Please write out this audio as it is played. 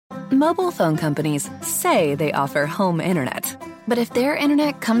Mobile phone companies say they offer home internet. But if their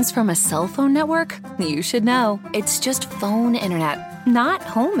internet comes from a cell phone network, you should know. It's just phone internet, not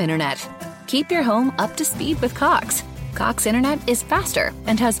home internet. Keep your home up to speed with Cox. Cox internet is faster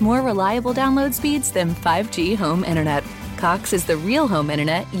and has more reliable download speeds than 5G home internet. Cox is the real home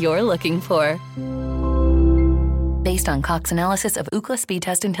internet you're looking for. Based on Cox analysis of Ookla speed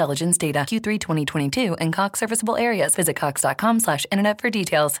test intelligence data Q3 2022 and Cox serviceable areas, visit cox.com/internet for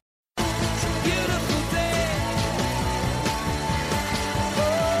details.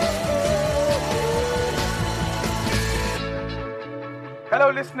 Hello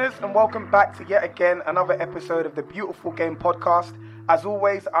listeners, and welcome back to yet again another episode of the Beautiful Game Podcast. As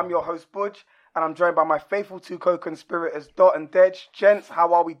always, I'm your host Budge, and I'm joined by my faithful two co-conspirators Dot and Dej. Gents,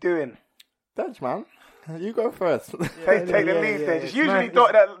 how are we doing? Dej, man, you go first. Take the lead, Dej. It's usually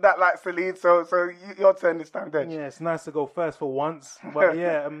Dot that likes the lead, so your turn this time, Dej. Yeah, it's nice to go first for once. But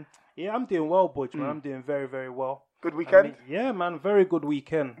I'm doing well, Budge, man. I'm doing very, very well. Good weekend? Yeah, man, very good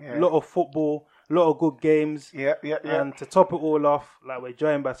weekend. A lot of football, a lot of good games. Yeah. And to top it all off, like, we're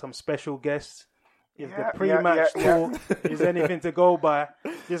joined by some special guests. If the pre-match talk is anything to go by,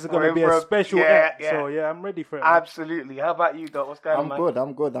 this is going to be a special act. So, I'm ready for it. Absolutely. How about you, Dot? What's going on, man?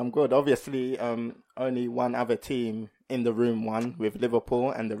 I'm good. Obviously, only one other team in the room won with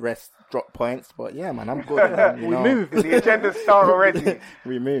Liverpool, and the rest dropped points. But, yeah, man, I'm good. Man, we moved. The agenda's started already.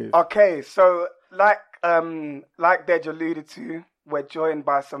 We moved. Okay, so like Dej alluded to, we're joined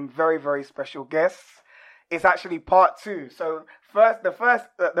by some very, very special guests. It's actually part two. So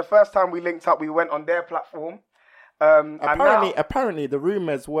the first time we linked up, we went on their platform. Apparently, the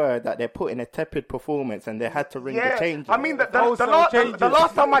rumours were that they're putting a tepid performance and they had to ring the changes. I mean, the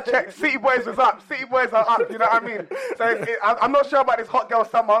last time I checked, City Boys was up. City Boys are up. You know what I mean? So I'm not sure about this hot girl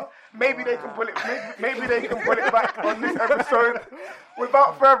summer. Maybe they can pull it. Maybe they can pull it back on this episode.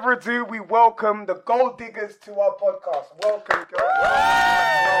 Without further ado, we welcome the Gold Diggers to our podcast. Welcome, girls.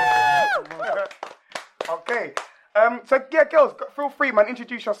 Okay. Girls, feel free, man.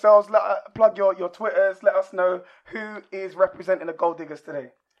 Introduce yourselves. Plug your Twitters. Let us know who is representing the Gold Diggers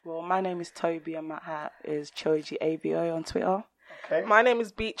today. Well, my name is Toby, and my hat is Choji ABO on Twitter. Okay. My name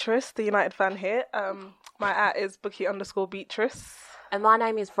is Beatrice, the United fan here. My at is Bookie_Beatrice. And my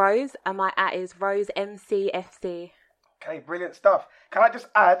name is Rose, and my at is RoseMCFC. Okay, brilliant stuff. Can I just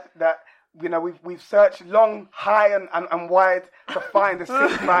add that, you know, we've searched long, high, and wide to find a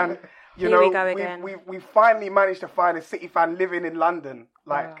City fan. Here we go again. We've finally managed to find a City fan living in London,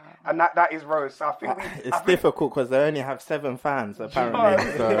 and that is Rose. So I think it's difficult because they only have 7 fans apparently.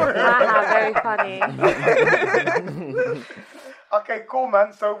 Very funny. Okay, cool,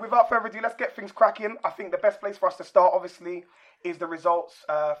 man. So without further ado, let's get things cracking. I think the best place for us to start, obviously, is the results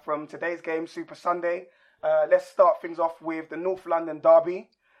from today's game, Super Sunday. Let's start things off with the North London derby.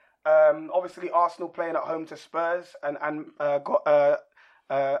 Obviously, Arsenal playing at home to Spurs and got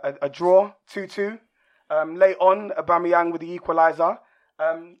a draw, 2-2. Late on, Aubameyang with the equaliser.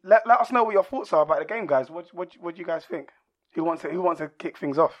 Let us know what your thoughts are about the game, guys. What do you guys think? Who wants to kick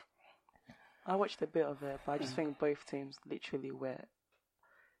things off? I watched a bit of it, but I just think both teams literally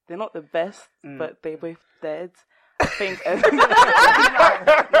they're not the best, but they're both dead. I think. Do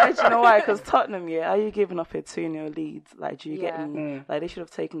you know why? Because Tottenham, are you giving up a 2-0 lead? Like, do you get me? Like, they should have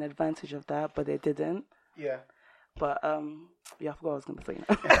taken advantage of that, but they didn't. Yeah. But, I forgot what I was going to say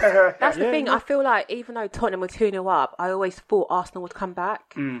now. That's the thing. I feel like even though Tottenham were 2-0 up, I always thought Arsenal would come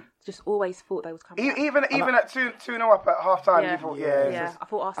back. Just always thought they would come back. Even at 2-0 up at half time, you thought, I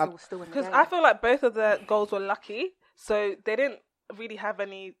thought Arsenal was still in the game. Because I feel like both of the goals were lucky, so they didn't really have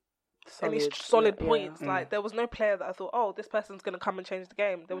any solid points. Like, there was no player that I thought, oh, this person's going to come and change the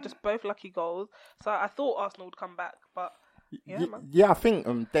game. They were just both lucky goals. So I thought Arsenal would come back, but... I think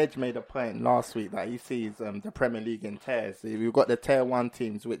Dej made a point last week that he sees the Premier League in tiers. We've got the tier 1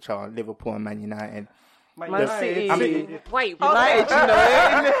 teams, which are Liverpool and Man United. Man City. Wait, United, you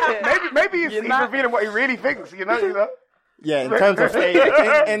know. maybe he's revealing what he really thinks, you know. Yeah, in terms of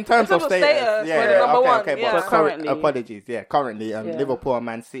status. In terms of status. But currently. Apologies. Yeah, currently Liverpool and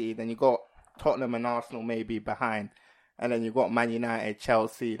Man City. Then you got Tottenham and Arsenal maybe behind. And then you've got Man United,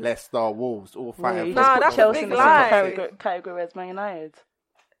 Chelsea, Leicester, Wolves, all fighting. That's Chelsea a big lie. Category as Man United.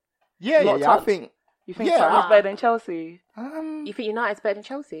 I think. You think Tottenham's better than Chelsea? You think United's better than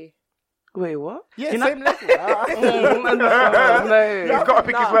Chelsea? Wait, what? Yeah, same level. No. He's got to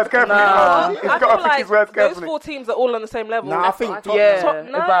pick his words carefully. He's got to pick his words carefully. Those 4 teams are all on the same level. No, I think I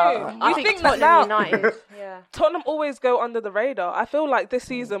think Tottenham now United. Tottenham always go under the radar. I feel like this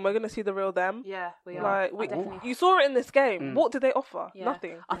season we're going to see the real them. Yeah, we are. Like, you saw it in this game. What did they offer? Yeah.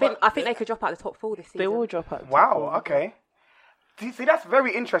 Nothing. I think they could drop out the top 4 this season. They will drop out. Wow. Okay. See, that's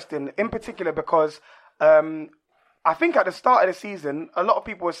very interesting, in particular because I think at the start of the season, a lot of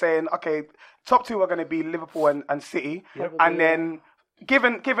people were saying, okay, top two are going to be Liverpool and City. Yep. And then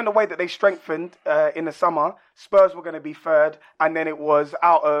given the way that they strengthened in the summer, Spurs were going to be third. And then it was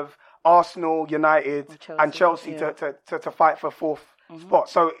out of Arsenal, United and Chelsea to fight for fourth spot.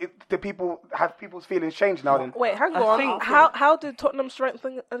 So have people's feelings changed now then? Wait, hang on. How did Tottenham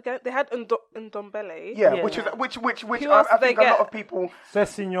strengthen again? They had Ndombele. Yeah, which I think a lot of people...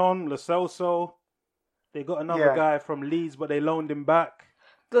 Sessegnon, Lo Celso. They got another guy from Leeds, but they loaned him back.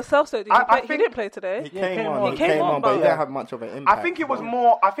 Lo Celso, he didn't play today. He came on, but he didn't have much of an impact. I think it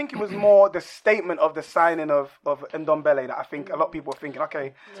was more the statement of the signing of Ndombele that I think a lot of people were thinking,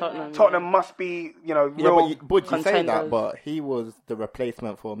 okay, Tottenham must be, real. But you say that, but he was the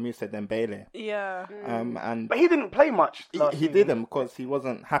replacement for Moussa Dembele. Yeah. But he didn't play much. He didn't because he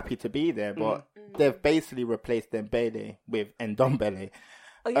wasn't happy to be there. But they've basically replaced Dembele with Ndombele.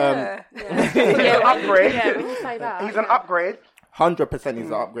 Oh, yeah. He's an upgrade. Yeah, when you say that. He's an upgrade. 100% he's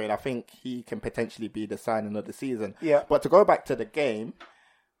an upgrade. I think he can potentially be the signing of the season. Yeah. But to go back to the game,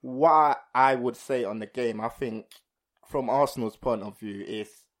 what I would say on the game, I think from Arsenal's point of view, is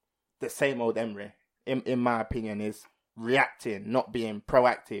the same old Emery. In my opinion, is reacting, not being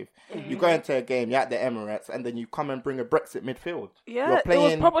proactive. You go into a game, you're at the Emirates, and then you come and bring a Brexit midfield. Yeah, it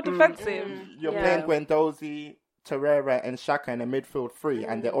was proper defensive. You're playing Guendouzi, Torreira and Xhaka in a midfield three,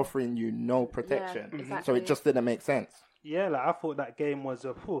 and they're offering you no protection. Yeah, exactly. So it just didn't make sense. Yeah, I thought that game was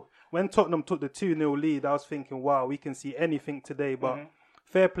when Tottenham took the 2-0 lead, I was thinking, wow, we can see anything today. But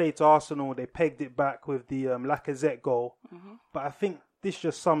fair play to Arsenal, they pegged it back with the Lacazette goal. But I think this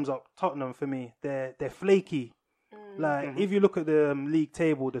just sums up Tottenham for me. They're flaky. Like if you look at the league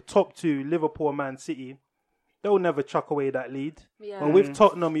table, the top two, Liverpool and Man City, they'll never chuck away that lead. Yeah. But with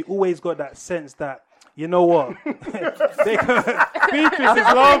Tottenham, you always got that sense that, you know what? Beatrice is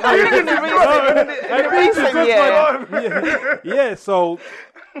laughing. Yeah, so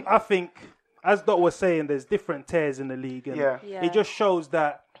I think, as Dot was saying, there's different tiers in the league. And it just shows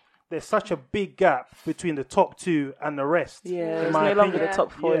that there's such a big gap between the top two and the rest. Yeah, it's no longer the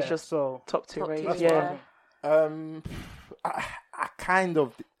top four, it's just top two race. Yeah. I kind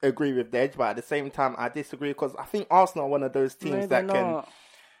of agree with Dej, but at the same time, I disagree because I think Arsenal are one of those teams that can...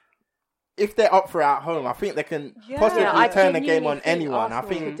 If they're up for it at home, I think they can possibly turn the game on anyone. I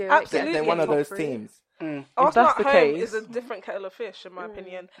think they're one of those teams. Arsenal at home is a different kettle of fish, in my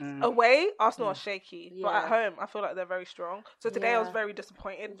opinion. Away, Arsenal are shaky, but at home, I feel like they're very strong. So today I was very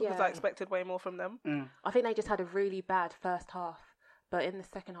disappointed because I expected way more from them. I think they just had a really bad first half. But in the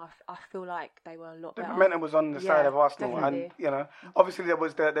second half, I feel like they were a lot better. The momentum was on the side of Arsenal. Definitely. And, obviously there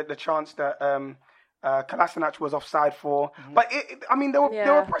was the chance that Kolasinac was offside for. But, they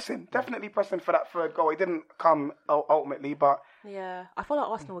were pressing. Definitely pressing for that third goal. It didn't come ultimately, but... Yeah, I feel like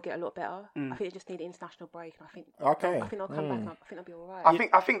Arsenal will get a lot better. I think they just need an international break. And I think they'll come back. I think they'll be all right.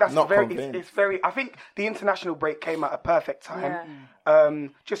 I think that's very... I think the international break came at a perfect time.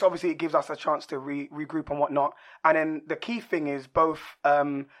 Just obviously it gives us a chance to regroup and whatnot. And then the key thing is both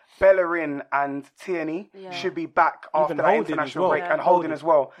Bellerin and Tierney should be back after that international break, and Holding as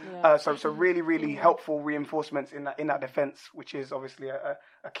well. So really, really helpful reinforcements in that defence, which is obviously a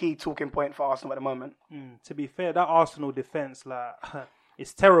key talking point for Arsenal at the moment. To be fair, that Arsenal defence,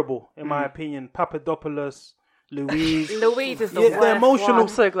 it's terrible in my opinion. Papadopoulos, Luiz is the worst. They're emotional. I'm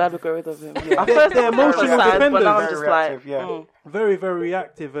so glad we got rid of him. They're emotional defenders. But now I'm just like, very, very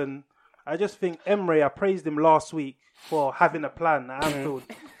reactive. And I just think Emery, I praised him last week for having a plan at Anfield.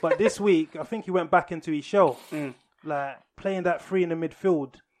 But this week, I think he went back into his shell. Like, playing that three in the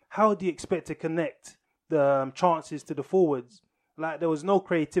midfield. How do you expect to connect the chances to the forwards? Like, there was no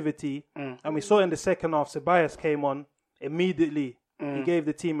creativity. And we saw in the second half, Ceballos came on immediately. He gave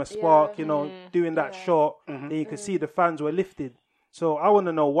the team a spark, doing that shot. Then you could see the fans were lifted. So I want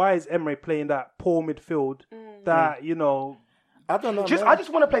to know, why is Emery playing that poor midfield that, I don't know. I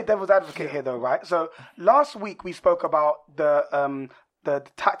just want to play devil's advocate here, though, right? So last week we spoke about the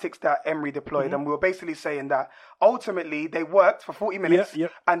tactics that Emery deployed, and we were basically saying that ultimately they worked for 40 minutes,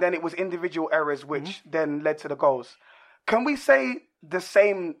 and then it was individual errors which then led to the goals. Can we say the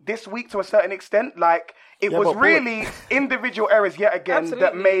same this week to a certain extent? Like, it was really individual errors yet again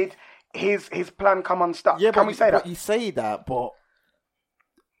that made his plan come unstuck. Can we say that? You say that, but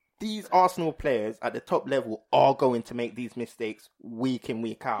these Arsenal players at the top level are going to make these mistakes week in,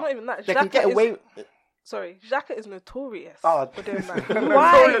 week out. Not even that. They can get away... Sorry, Xhaka is notorious for doing that.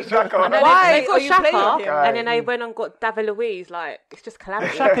 Why? Why are you playing him? And then they went and got David Luiz. Like, it's just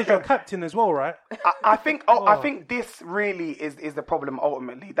calamity. Xhaka's your captain as well, right? I think this really is the problem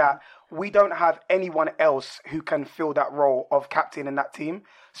ultimately, that we don't have anyone else who can fill that role of captain in that team.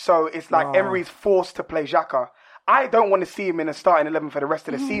 So it's like Emery's forced to play Xhaka. I don't want to see him in a starting 11 for the rest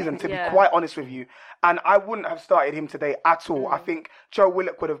of the season, to be quite honest with you. And I wouldn't have started him today at all. I think Joe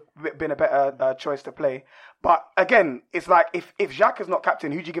Willock would have been a better choice to play. But again, it's like, if Xhaka's not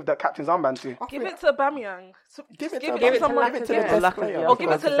captain, who do you give the captain's armband to? Give it to Aubameyang. Give it give to it to someone. Give it to the best player. Or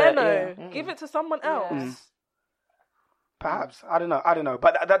give it to Leno. Give it to someone else. Perhaps. I don't know.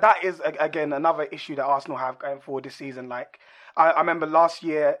 But that is, again, another issue that Arsenal have going forward this season. Like, I remember last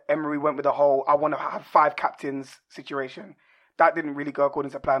year, Emery went with the whole, I want to have 5 captains situation. That didn't really go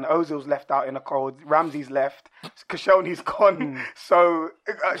according to plan. Ozil's left out in the cold. Ramsey's left. Koscielny's gone. So,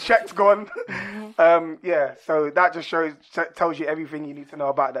 Sheck's gone. So that just tells you everything you need to know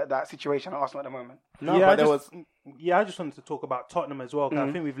about that situation at Arsenal at the moment. I just wanted to talk about Tottenham as well, because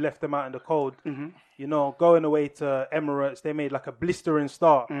I think we've left them out in the cold. You know, going away to Emirates, they made like a blistering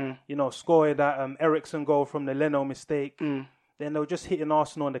start. You know, scoring that Eriksen goal from the Leno mistake. Then they were just hitting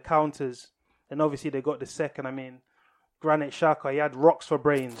Arsenal on the counters. And obviously they got the second. I mean, Granit Xhaka, he had rocks for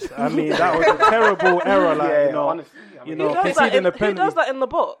brains. I mean, that was a terrible error. Like, honestly, who does that in the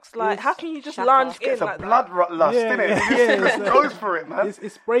box? Like, how can you just lunge in it's like a blood lust, isn't it? He just goes for it, man.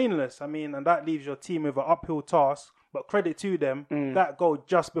 It's brainless. I mean, and that leaves your team with an uphill task. But credit to them, that goal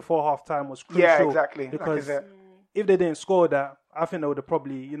just before half-time was crucial. Yeah, exactly. Because if they didn't score that, I think they would have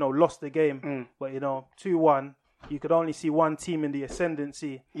probably, lost the game. But, 2-1. You could only see one team in the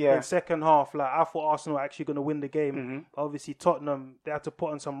ascendancy in second half. Like, I thought Arsenal were actually going to win the game. Obviously, Tottenham, they had to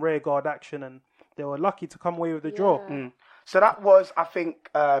put on some rear guard action, and they were lucky to come away with the draw. So that was, I think,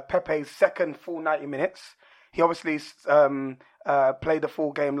 Pepe's second full 90 minutes. He obviously played the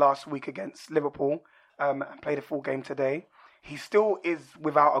full game last week against Liverpool and played a full game today. He still is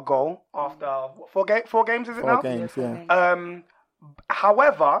without a goal after, four games, is it now? 4 games, yeah.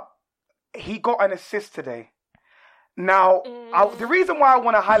 However, he got an assist today. Now, the reason why I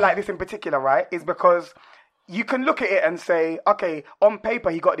want to highlight this in particular, right, is because you can look at it and say, okay, on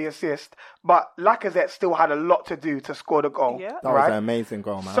paper he got the assist, but Lacazette still had a lot to do to score the goal. Yeah. That was an amazing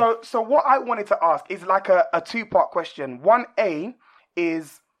goal, man. So what I wanted to ask is like a 2-part question. 1A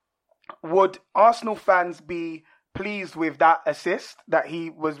is, would Arsenal fans be pleased with that assist, that he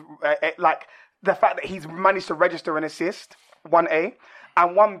was, like, the fact that he's managed to register an assist, 1A,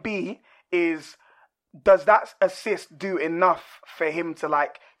 and 1B is, does that assist do enough for him to,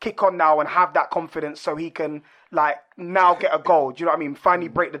 like, kick on now and have that confidence so he can, like, now get a goal? Do you know what I mean? Finally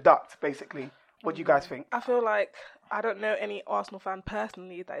break the duct, basically. What do you guys think? I feel like I don't know any Arsenal fan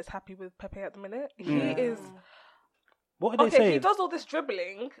personally that is happy with Pepe at the minute. He is... What are they saying? He does all this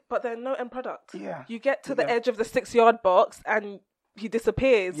dribbling, but there's no end product. Yeah. You get to the edge of the 6-yard box and he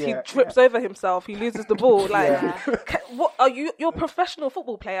disappears. He trips over himself. He loses the ball. Like, what are you? You're a professional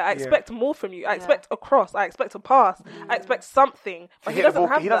football player. I expect more from you. I expect a cross. I expect a pass. I expect something. But he doesn't have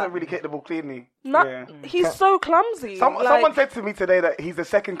that. He doesn't really kick the ball cleanly. He's so clumsy. Someone said to me today that he's the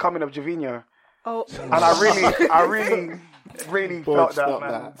second coming of Gervinho. Oh, and I really felt that,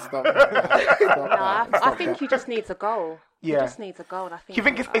 man. Stop that. I think he just needs a goal. He just needs a goal. And I think. Do you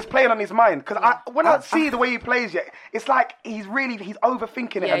think it's playing on his mind? Because when I see the way he plays, it's like he's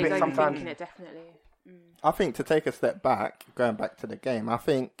overthinking it a bit sometimes. Overthinking it, definitely. I think to take a step back, going back to the game, I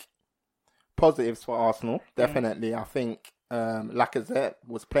think positives for Arsenal, definitely. I think Lacazette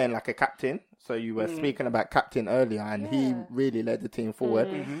was playing like a captain. So you were speaking about captain earlier, and he really led the team forward.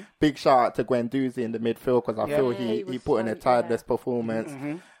 Big shout out to Guendouzi in the midfield, because I feel he put in a tireless performance.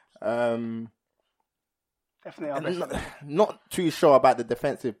 Definitely. Not too sure about the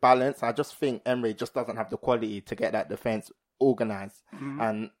defensive balance. I just think Emery just doesn't have the quality to get that defense organised.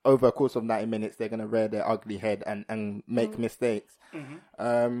 And over a course of 90 minutes, they're going to rear their ugly head and make mistakes.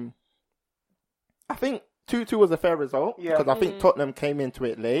 I think 2-2 was a fair result, because I think Tottenham came into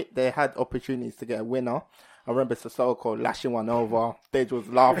it late. They had opportunities to get a winner. I remember Sissoko lashing one over. Dej was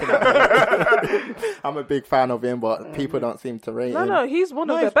laughing at him. I'm a big fan of him, but people don't seem to rate him. No, he's one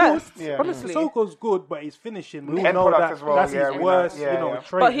of the best. Honestly, Sissoko's good, but he's finishing. We all know that that's his worst,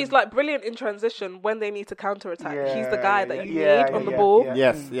 trait. But he's like brilliant in transition when they need to counter attack. He's the guy that you need on the ball.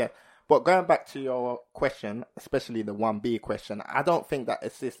 Yes. But going back to your question, especially the 1B question, I don't think that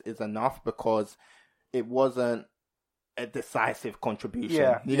assist is enough, because it wasn't a decisive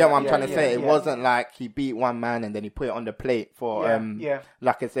contribution. You get what I'm trying to say? It wasn't like he beat one man and then he put it on the plate for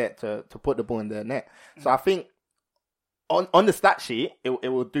Lacazette to put the ball in the net. So I think on the stat sheet, it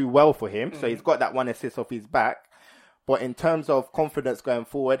will do well for him. So he's got that one assist off his back. But in terms of confidence going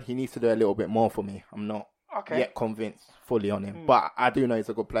forward, he needs to do a little bit more for me. I'm not yet convinced fully on him. But I do know he's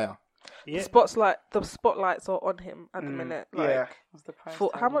a good player. Yeah. the spotlights are on him at the minute. Like, Yeah. Was the price how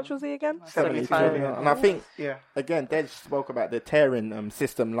tag much on? was he again? 72, 75. yeah. And I think, Yeah. again, Dej spoke about the tearing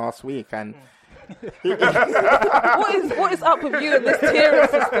system last week, and What is up with you and this tiering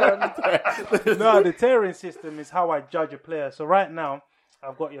system? No, the tiering system is how I judge a player. So right now,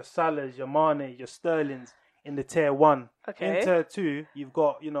 I've got your Salahs, your Mane, your Sterlings in the tier 1. Okay. In tier 2, you've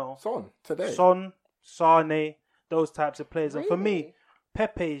got, Son today. Son, Sane, those types of players. And for me,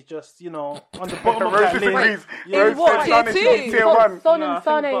 Pepe is just, on the bottom of that Rose disagrees. list. Rose what, said tier Son is two? tier 1. Son No, I and think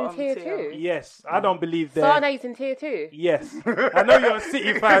Sane in bottom tier tier. 2. Yes, I don't believe that. Sane's in tier 2. Yes. I know you're a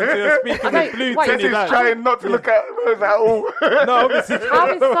City fan, so you're speaking with blue wait, tinted He's eyes. trying not to look at Rose at all. No, obviously. How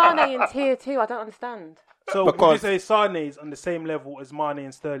is Sane in tier 2? I don't understand. So would you Because- say Sane is on the same level as Mane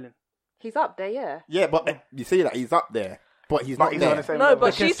and Sterling? He's up there, yeah. Yeah, but you see that he's up there, but he's But not he's there. on the same No, level.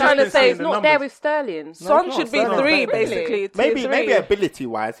 but she's trying to say in He's not there with Sterling. Son it's should not. be Son is 3, better. basically. Maybe tier 3. ability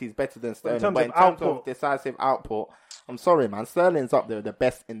wise he's better than Sterling, terms but of in terms output. of decisive output, I'm sorry, man. Sterling's up there with the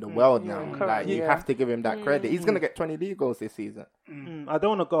best in the world now. Like you have to give him that credit. He's gonna get 20 league goals this season. I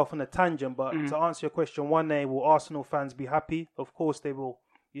don't want to go off on a tangent, but to answer your question, one day will Arsenal fans be happy? Of course they will.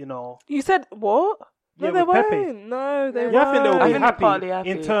 You said what? No, Yeah, they with Pepe. won't. No, they Yeah, I think won't. they'll be think partly happy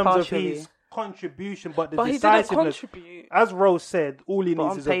in happy, terms partially. of his contribution, but the But he didn't decisiveness. contribute. As Rose said, all he But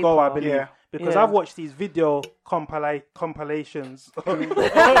needs on is a goal, I paper. believe. Yeah. Because Yeah. I've watched these video compilations.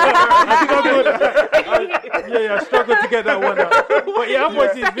 I struggled to get that one out. But yeah, I've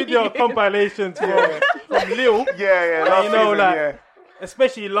watched these video compilations from Lille, Yeah, last you know, season, like- yeah.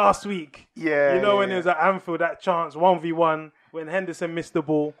 especially last week. Yeah, when yeah. it was at Anfield, that chance 1v1 when Henderson missed the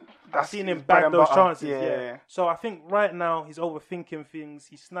ball. I've That's seen him his bread bag and those butter. chances. Yeah, Yeah. yeah. So I think right now he's overthinking things.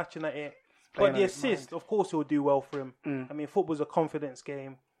 He's snatching at it. playing But the on his assist, of course, will do well for him. I mean, football's a confidence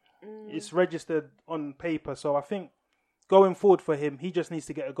game. It's registered on paper. So I think going forward for him, he just needs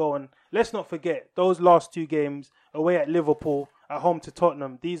to get a goal. And let's not forget, those last 2 games away at Liverpool, at home to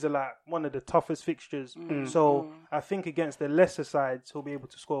Tottenham, these are like one of the toughest fixtures. So I think against the lesser sides, he'll be able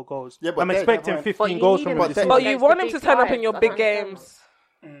to score goals. Yeah, but I'm they- expecting but 15 you goals need from him him to this score But season. you against want the him to big turn up in sides. your I big don't understand.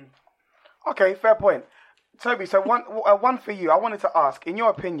 games. Okay, fair point. Toby, so one for you. I wanted to ask, in your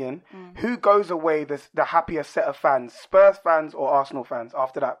opinion, who goes away the happiest set of fans, Spurs fans or Arsenal fans,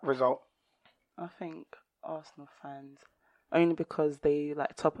 after that result? I think Arsenal fans, only because they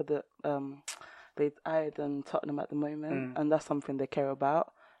like top of the they higher than Tottenham at the moment, and that's something they care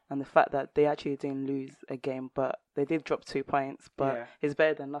about. And the fact that they actually didn't lose a game, but they did drop 2 points, but Yeah. it's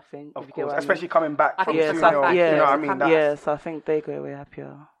better than nothing. Of if you get course, what I mean. especially coming back I from think 2-0. it's a comeback, You know what I yeah, mean? it's a That's- Yeah, so I think they go away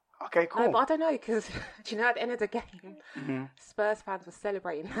happier. Okay, cool. No, but I don't know, because, do you know, at the end of the game, Spurs fans were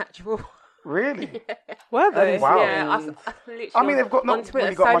celebrating that draw. Really? Were they? Wow. Yeah, I literally I mean, they've got on not Twitter,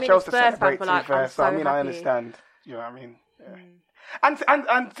 really got so much many else to Spurs fans celebrate, were to like, be fair. I'm So, I so mean, I happy. understand. You know what I mean? Yeah.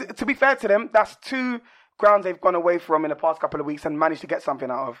 And to be fair to them, that's 2 grounds they've gone away from in the past couple of weeks and managed to get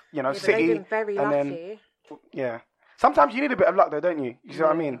something out of. Yeah, but City. they've been very and lucky. then, yeah. Sometimes you need a bit of luck, though, don't you? You see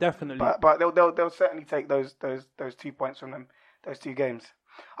what I mean? Definitely. But they'll certainly take those 2 points from them, those 2 games.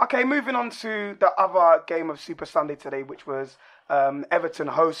 Okay, moving on to the other game of Super Sunday today, which was Everton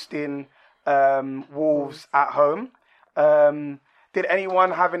hosting Wolves at home. Did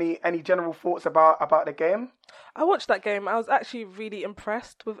anyone have any general thoughts about the game? I watched that game. I was actually really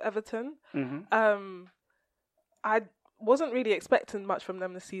impressed with Everton. I wasn't really expecting much from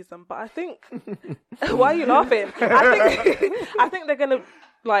them this season, but I think why are you laughing? I think they're gonna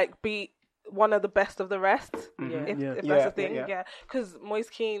be one of the best of the rest. If that's the thing, yeah. Because Moise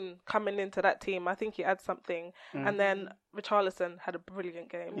Keane coming into that team, I think he adds something. And then Richarlison had a brilliant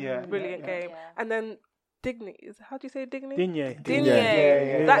game. Brilliant game. And then Digne, how do you say Digne? Digne.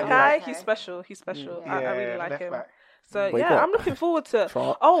 Yeah. That guy, Okay. he's special. I really like left him. back. So But he yeah, got- I'm looking forward to.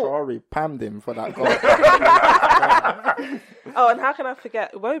 Traore pammed him for that goal. Oh, and how can I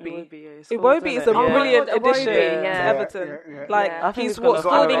forget Iwobi? Iwobi is a Oh, brilliant Iwobi, addition yeah. to Everton. Yeah. Like Yeah. I think he's he's gonna what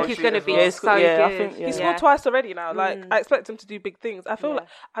score. I scored. think he's going to be Yeah, so yeah, I good. think- He yeah. scored twice already now. Like I expect him to do big things. I feel like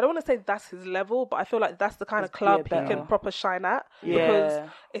I don't want to say that's his level, but I feel like that's the kind of club he better. can proper shine at Yeah. because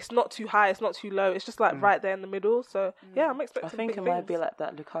it's not too high, it's not too low. It's just like right there in the middle. So yeah, I'm expecting. I think big it might be things. like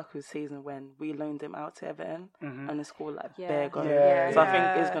that Lukaku season when we loaned him out to Everton and he scored like Yeah. bare goals. Yeah. So I think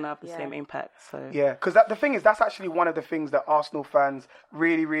it's gonna have the Yeah. same impact. So Yeah, because the thing is, that's actually one of the things that Arsenal fans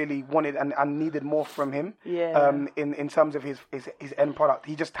really, really wanted and needed more from him. Yeah. In terms of his end product,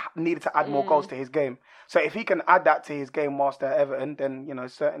 he just needed to add more goals to his game. So if he can add that to his game whilst at Everton, then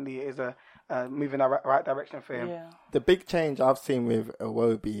certainly it is a moving in the right direction for him. Yeah. The big change I've seen with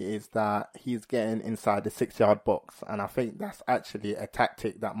Iwobi is that he's getting inside the 6-yard box, and I think that's actually a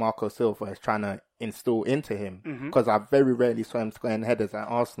tactic that Marco Silva is trying to install into him, because I very rarely saw him scoring headers at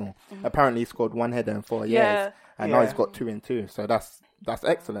Arsenal. Apparently he scored 1 header in 4 years, and now he's got 2 in 2, so that's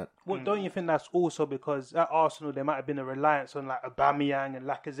excellent. Well, don't you think that's also because at Arsenal there might have been a reliance on like Aubameyang and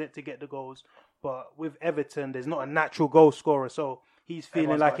Lacazette to get the goals, but with Everton there's not a natural goal scorer, so he's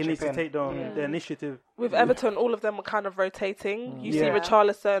feeling like he needs to take the initiative. With Everton, all of them were kind of rotating. You see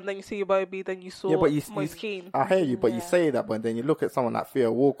Richarlison, then you see Iwobi, then you saw Moise Kean. I hear you, but you say that, but then you look at someone like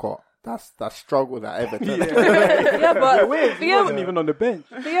Theo Walcott. That's struggled at Everton. But he wasn't even on the bench.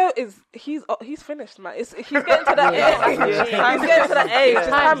 Theo he's finished, man. He's getting to that age. He's getting to that age. His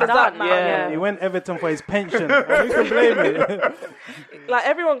time is up, man. Yeah. He went Everton for his pension. Who can blame it? Like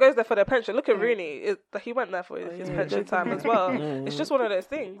everyone goes there for their pension. Look at Rooney. He went there for his pension time as well. It's just one of those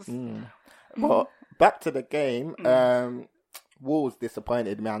things. But back to the game. Wolves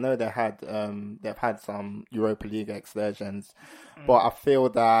disappointed me. I know they've had some Europa League excursions, but I feel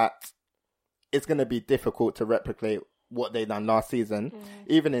that it's going to be difficult to replicate what they done last season.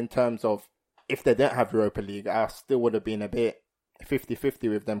 Even in terms of if they didn't have Europa League, I still would have been a bit 50-50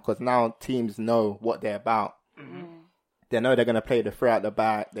 with them, because now teams know what they're about. They know they're going to play the three at the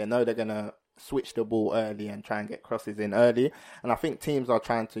back. They know they're going to switch the ball early and try and get crosses in early. And I think teams are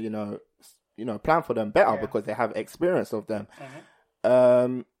trying to, plan for them better because they have experience of them.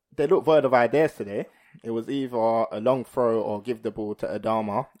 They look void of ideas today. It was either a long throw or give the ball to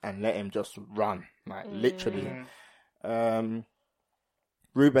Adama and let him just run, literally. Ruben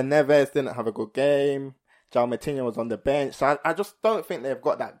Neves didn't have a good game. João Moutinho was on the bench. So I just don't think they've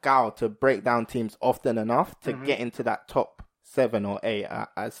got that guile to break down teams often enough to get into that top 7 or 8.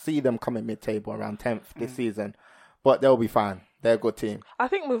 I see them coming mid-table around 10th this season, but they'll be fine. They're a good team. I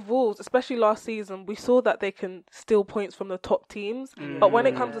think with Wolves, especially last season, we saw that they can steal points from the top teams. But when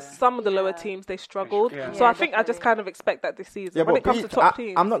it comes to some of the lower teams, they struggled. So I think I just kind of expect that this season. When it comes to top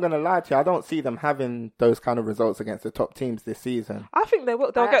teams. I'm not going to lie to you. I don't see them having those kind of results against the top teams this season. I think they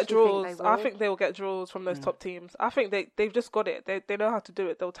will. They'll get draws. I think they will get draws from those top teams. I think they've just got it. They know how to do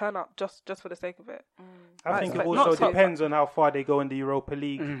it. They'll turn up just for the sake of it. I think it also depends on how far they go in the Europa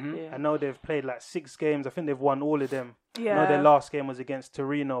League. I know they've played like 6 games. I think they've won all of them. I know their last game was against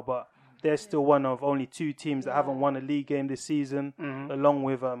Torino, but they're still one of only 2 teams that haven't won a league game this season, along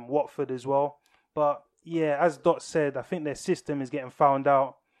with Watford as well. But yeah, as Dot said, I think their system is getting found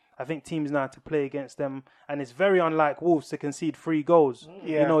out. I think teams know how to play against them, and it's very unlike Wolves to concede 3 goals.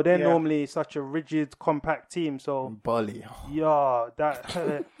 They're normally such a rigid, compact team. So Bolly,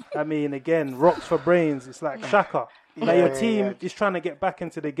 Mm. I mean, again, rocks for brains. It's like Shaka. Your team is trying to get back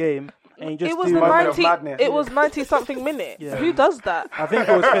into the game, and you just it was 90-something minutes. Who does that? I think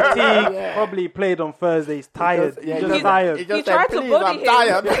it was fatigue. Probably played on Thursday. He's tired. He's just tired. He tried to body him.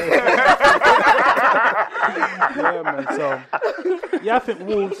 Tired. Man. So I think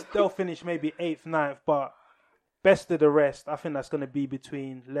Wolves, they'll finish maybe 8th, 9th, but best of the rest, I think that's going to be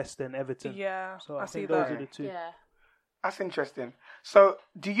between Leicester and Everton. Yeah, so I think see those that. are the 2. Yeah. That's interesting. So,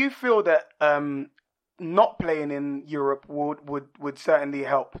 do you feel that not playing in Europe would certainly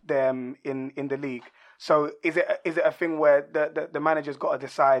help them in the league? So, is it a thing where the manager's got to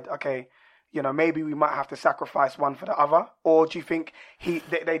decide, okay, maybe we might have to sacrifice one for the other, or do you think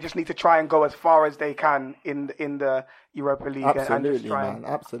they just need to try and go as far as they can in the Europa League? Absolutely, man.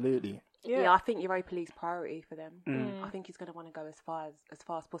 Absolutely. Yeah, I think Europa League's priority for them. I think he's going to want to go as far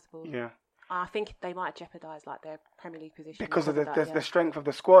as possible. Yeah. I think they might jeopardise their Premier League position because of the strength of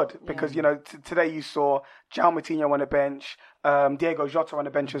the squad. Because today you saw João Moutinho on the bench, Diego Jota on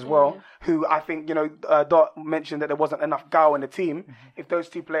the bench as well. Who I think Dot mentioned that there wasn't enough guile in the team. If those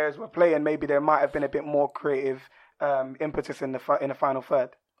 2 players were playing, maybe there might have been a bit more creative impetus in the final third.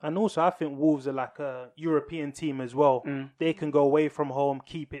 And also, I think Wolves are like a European team as well. They can go away from home,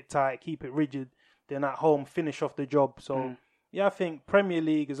 keep it tight, keep it rigid. Then at home, finish off the job. So. Yeah, I think Premier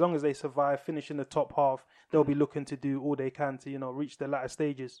League, as long as they survive, finish in the top half, they'll be looking to do all they can to, reach the latter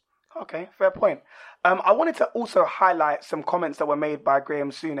stages. Okay, fair point. I wanted to also highlight some comments that were made by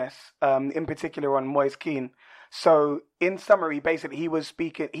Graham Souness, in particular on Moise Kean. So, in summary, basically, he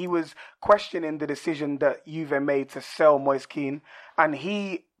was questioning the decision that Juve made to sell Moise Kean, and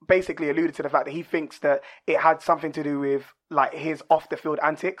he basically alluded to the fact that he thinks that it had something to do with like his off the field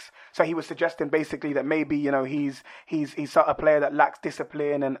antics. So he was suggesting basically that maybe he's a player that lacks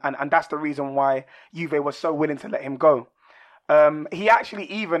discipline, and that's the reason why Juve was so willing to let him go. He actually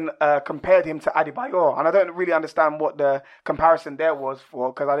even compared him to Adebayor, and I don't really understand what the comparison there was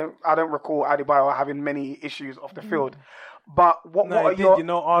for, because I don't recall Adebayor having many issues off the field. But what are your... You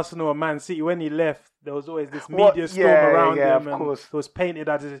know, Arsenal and Man City, when he left, there was always this media storm around him. Of course. He was painted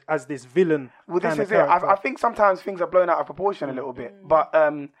as this villain. Well, this is it. I think sometimes things are blown out of proportion a little bit. But,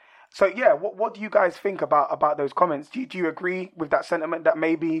 what do you guys think about those comments? Do you agree with that sentiment that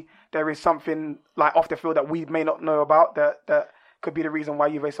maybe there is something like off the field that we may not know about that could be the reason why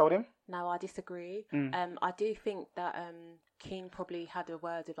Juve sold him? No, I disagree. I do think that King probably had a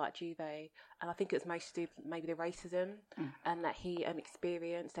word with like Juve, and I think it was mostly maybe the racism that he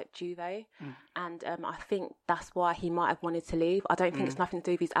experienced at Juve, and I think that's why he might have wanted to leave. I don't think it's nothing to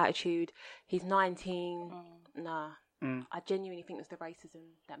do with his attitude. He's 19. Nah, I genuinely think it's the racism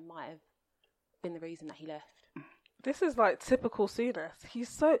that might have been the reason that he left. This is like typical Souness.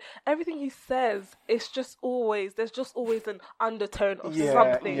 Everything he says, there's just always an undertone of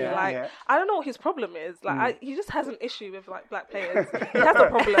something. I don't know what his problem is. He just has an issue with like black players. He has a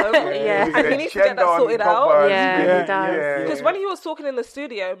problem, and he needs to get that sorted out. Yeah, he does. Because when he was talking in the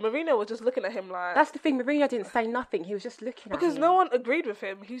studio, Mourinho was just looking at him like. That's the thing. Mourinho didn't say nothing. He was just looking at him. Because no one agreed with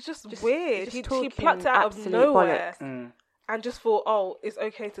him. He's just weird. He plucked it out of nowhere and just thought, oh, it's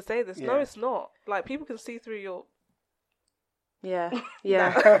okay to say this. No, it's not. Like people can see through your. People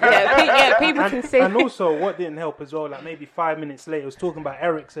can see. And also, what didn't help as well, like maybe 5 minutes later, he was talking about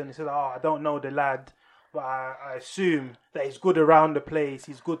Eriksen. He said, I don't know the lad, but I assume that he's good around the place.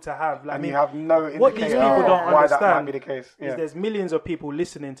 He's good to have. Like, and you have no indication what these people don't why understand that might be the case. is there's millions of people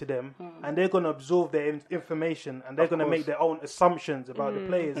listening to them, and they're going to absorb their information, and they're going to make their own assumptions about the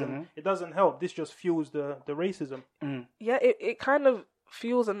players, and it doesn't help. This just fuels the racism. Yeah, it kind of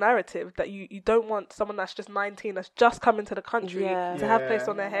fuels a narrative that you don't want someone that's just 19 that's just come into the country to have placed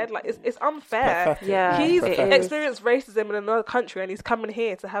on their head. Like it's unfair. He's experienced racism in another country and he's coming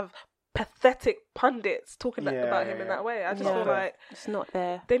here to have pathetic pundits talking about him in that way. I just feel like it's not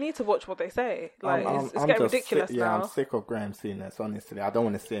there. They need to watch what they say. Like it's getting ridiculous now. I'm sick of Graham Souness, honestly. I don't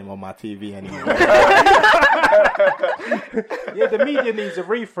want to see him on my TV anymore. The media needs a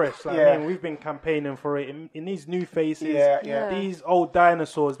refresh. I mean, we've been campaigning for it. In these new faces, these old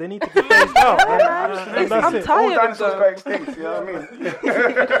dinosaurs, they need to be phased out. I'm tired old dinosaurs go extinct, you know what I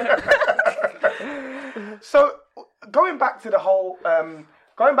mean? So, going back to the whole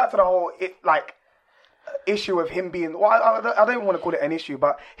issue of him being, I don't want to call it an issue,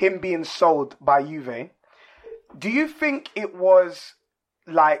 but him being sold by Juve. Do you think it was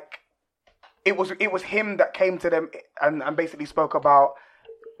like it was him that came to them and basically spoke about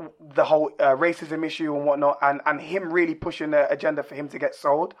the whole racism issue and whatnot, and him really pushing the agenda for him to get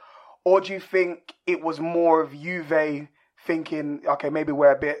sold? Or do you think it was more of Juve thinking, okay, maybe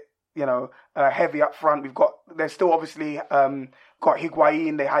we're a bit, heavy up front. They're still obviously got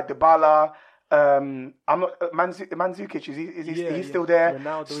Higuain. They had Dybala. I'm not Mandzukic. Is he still there?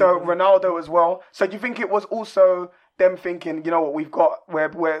 Ronaldo as well. So do you think it was also them thinking, you know what, we've got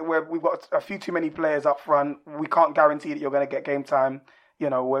a few too many players up front. We can't guarantee that you're going to get game time. Do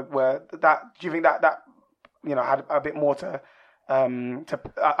you think that had a bit more to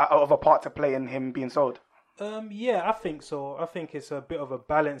of a part to play in him being sold? I think so. I think it's a bit of a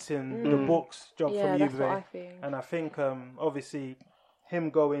balancing the books job from Juve. What I think. And I think obviously him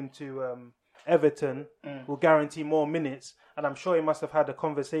going to Everton will guarantee more minutes. And I'm sure he must have had a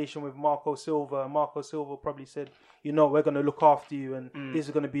conversation with Marco Silva. Marco Silva probably said, we're going to look after you and this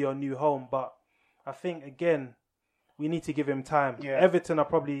is going to be your new home. But I think, again, we need to give him time. Yeah. Everton are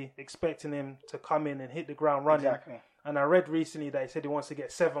probably expecting him to come in and hit the ground running. Exactly. And I read recently that he said he wants to get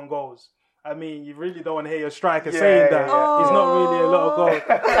 7 goals. I mean, you really don't want to hear your striker saying that. Yeah. It's not really a lot of goals.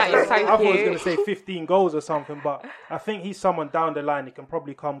 That is so I thought he was going to say 15 goals or something, but I think he's someone down the line. He can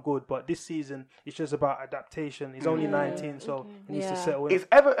probably come good, but this season it's just about adaptation. He's only 19, so he needs to settle in. Is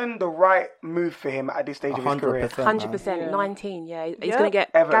Everton the right move for him at this stage of his career? 100%. 19, He's going to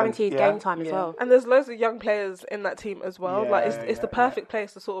get guaranteed game time as well. And there's loads of young players in that team as well. It's the perfect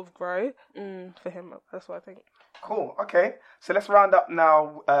place to sort of grow for him. That's what I think. Cool. Okay, so let's round up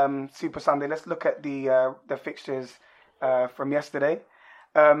now. Super Sunday. Let's look at the fixtures from yesterday.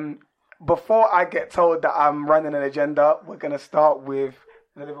 Before I get told that I'm running an agenda, we're gonna start with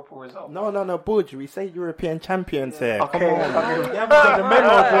the Liverpool result. No, Budge. We say European champions here. Okay. You haven't got the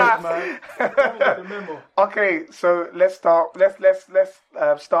memo, boys, man. You haven't got the memo. Okay, so let's start. Let's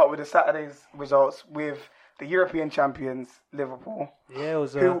start with the Saturday's results with the European champions, Liverpool. Yeah, it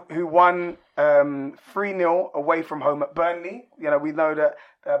was who won 3-0 away from home at Burnley. We know that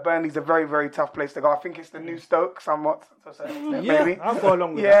Burnley's a very, very tough place to go. I think it's the new Stoke, somewhat. Maybe. I'll go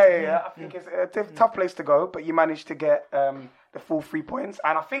along with that. Yeah. I think it's a tough place to go, but you managed to get the full 3 points.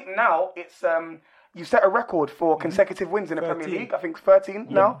 And I think now it's you set a record for consecutive wins in the Premier League. I think 13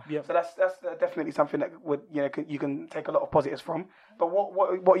 now. Yep. So that's definitely something that would you can take a lot of positives from. But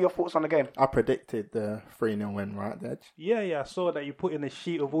what are your thoughts on the game? I predicted the 3-0 win, right, Dej? Yeah, I saw that you put in a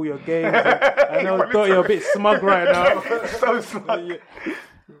sheet of all your games. I know, thought you're a bit smug right now. So smug.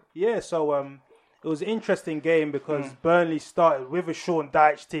 Yeah, so it was an interesting game because Burnley started with a Sean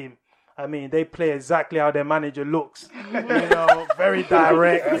Dyche team. I mean, they play exactly how their manager looks. Very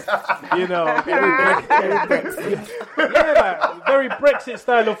direct. Very Brexit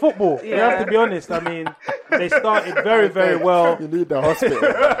style of football. You have to be honest. I mean, they started very, very well. You need the hospital.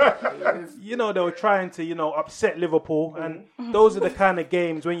 They were trying to, upset Liverpool. And those are the kind of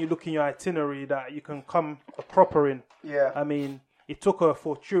games when you look in your itinerary that you can come a cropper in. Yeah. I mean, it took a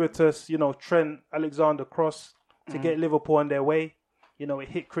fortuitous, Trent Alexander-Cross to get Liverpool on their way. It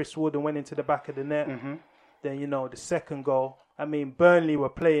hit Chris Wood and went into the back of the net. Mm-hmm. Then, the second goal. I mean, Burnley were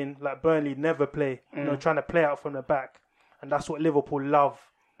playing like Burnley never play. Trying to play out from the back. And that's what Liverpool love.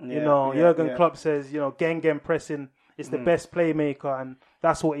 Jurgen Klopp says, Gen pressing is the best playmaker. And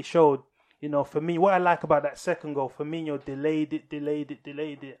that's what he showed. For me, what I like about that second goal, Firmino delayed it.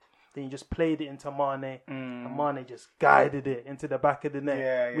 Then he just played it into Mane. And Mane just guided it into the back of the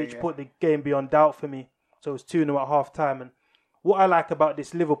net. Which put the game beyond doubt for me. So it was 2-0 at half time. And what I like about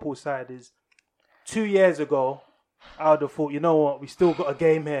this Liverpool side is 2 years ago, I would have thought, you know what, we still got a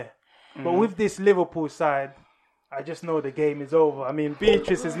game here. But with this Liverpool side, I just know the game is over. I mean,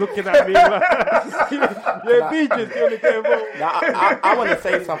 Beatrice is looking at me like, Beatrice, you're the game over. Now, I want to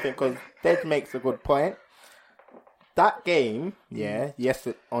say something because Dej makes a good point. That game,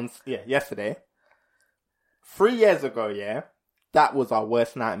 yesterday, 3 years ago, that was our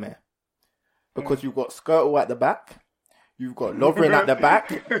worst nightmare. Because you've got Skirtle at the back. You've got Lovren at the back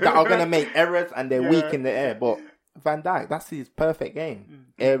that are going to make errors and they're weak in the air. But Van Dijk, that's his perfect game.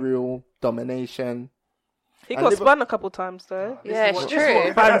 Aerial, domination. He got spun a couple times though. Yeah, it's true. This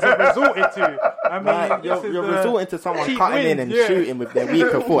is what fans have resorted to. I mean, you're resorting to someone cutting in and shooting with their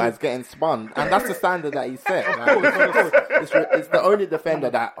weaker foot as getting spun. And that's the standard that he set. It's the only defender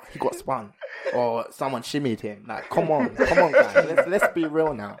that he got spun. Or someone shimmied him. Like, come on, guys. Let's be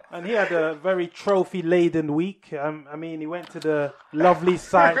real now. And he had a very trophy-laden week. I mean, he went to the lovely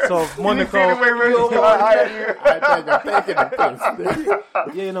sights of Monaco.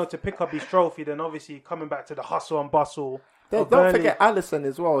 To pick up his trophy. Then obviously coming back to the hustle and bustle. Don't forget Alisson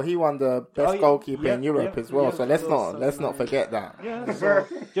as well. He won the best goalkeeper in Europe as well. So let's not forget that. Yeah. So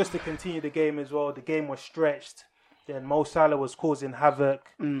just to continue the game as well. The game was stretched. Then Mo Salah was causing havoc.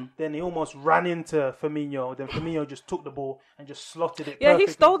 Then he almost ran into Firmino. Then Firmino just took the ball and just slotted it. Yeah, he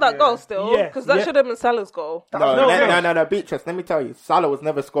stole that goal still. Because that should have been Salah's goal. No, Beatrice, let me tell you. Salah was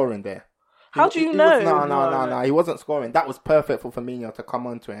never scoring there. How do you know? No. He wasn't scoring. That was perfect for Firmino to come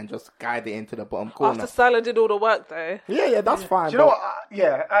onto it and just guide it into the bottom corner. After Salah did all the work though. Yeah, that's fine. Do you know what?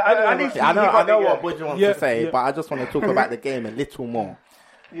 I know what Budge wants to say, but I just want to talk about the game a little more.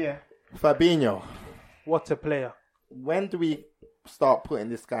 Yeah. Fabinho. What a player. When do we start putting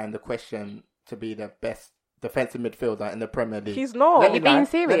this guy in the question to be the best defensive midfielder in the Premier League? He's not. Are you being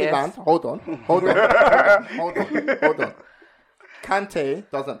serious? Hold on. Kante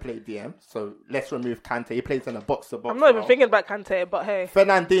doesn't play DM, so let's remove Kante. He plays in a box-to-box. I'm not even thinking about Kante, but hey.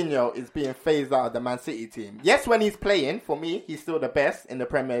 Fernandinho is being phased out of the Man City team. Yes, when he's playing, for me, he's still the best in the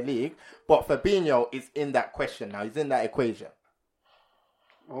Premier League, but Fabinho is in that question now. He's in that equation.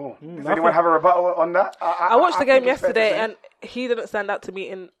 Oh, does anyone have a rebuttal on that? I watched the game yesterday and he didn't stand out to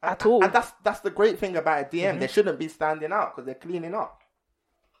me at all. And that's the great thing about a DM. They shouldn't be standing out because they're cleaning up.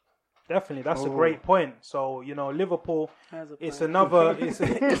 Definitely, that's a great point. So, Liverpool, it's a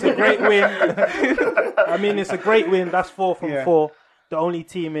great win. I mean, it's a great win. That's 4 from 4. The only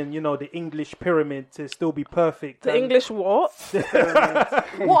team in, the English pyramid to still be perfect. The English what?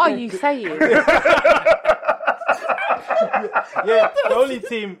 What are you saying? The only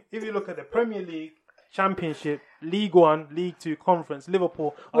team, if you look at the Premier League, Championship, League One, League Two, Conference,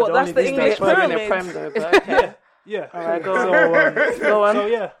 Liverpool. That's the English pyramid. Yeah. All right, go on.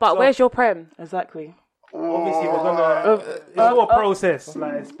 So, where's your prem? Exactly. Obviously, we're gonna. It's all a process.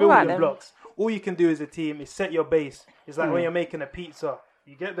 Like it's building blocks. All you can do as a team is set your base. It's like when you're making a pizza.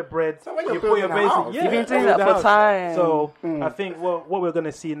 You get the bread. So when you put your base. You've been doing that for time. So I think what we're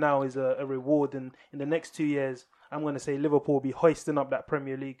gonna see now is a reward, and in the next 2 years, I'm gonna say Liverpool will be hoisting up that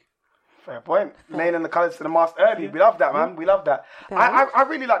Premier League. Fair point. Nailing the colours to the mast early. We love that, man. We love that. I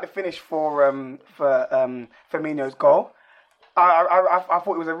really like the finish for Firmino's goal. I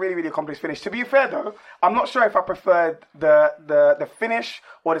thought it was a really, really accomplished finish. To be fair though, I'm not sure if I preferred the finish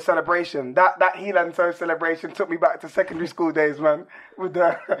or the celebration. That heel and toe celebration took me back to secondary school days, man. With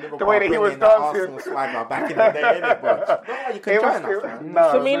the way that he was dancing. Swagger back in the day, innit, bro? You can join us, man.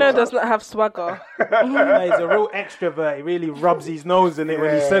 Firmino does not have swagger. He's a real extrovert. He really rubs his nose in it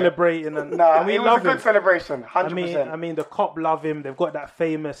when he's celebrating, and we it was love a good him. celebration. 100%. I mean, the cop love him. They've got that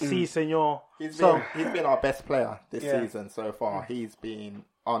famous "Si, Senor." He's been our best player this season so far. He's been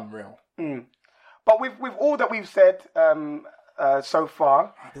unreal. But with all that we've said so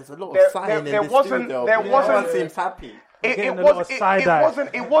far, there's a lot of sighing in this studio. There wasn't. Everyone seems happy. It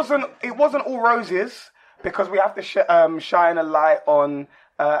wasn't all roses, because we have to shine a light on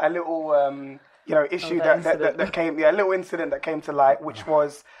a little issue that came, a little incident that came to light, which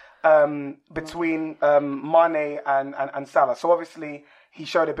was between Mane and Salah. So obviously he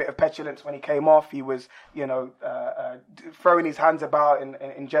showed a bit of petulance when he came off. He was throwing his hands about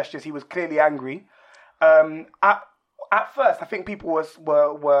in gestures. He was clearly angry. At first, I think people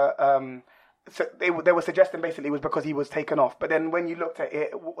they were suggesting basically it was because he was taken off. But then when you looked at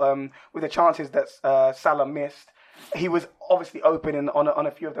it with the chances that Salah missed, he was obviously open on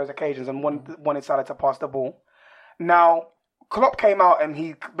a few of those occasions and wanted Salah to pass the ball. Now, Klopp came out and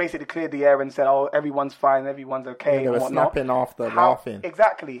he basically cleared the air and said, "Oh, everyone's fine, everyone's okay." They were snapping after, laughing.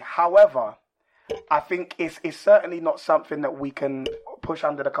 Exactly. However, I think it's certainly not something that we can push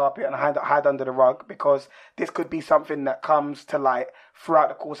under the carpet and hide under the rug, because this could be something that comes to light throughout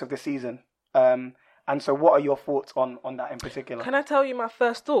the course of the season. And so what are your thoughts on that in particular? Can I tell you my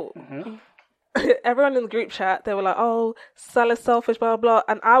first thought? Mm-hmm. Everyone in the group chat, they were like, "Oh, Salah's selfish, blah, blah, blah."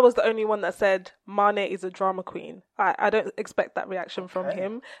 And I was the only one that said Mane is a drama queen. I don't expect that reaction from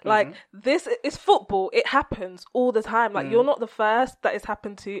him. Like, this is football. It happens all the time. Like, you're not the first that it's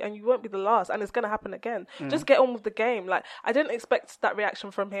happened to, and you won't be the last, and it's going to happen again. Just get on with the game. Like, I didn't expect that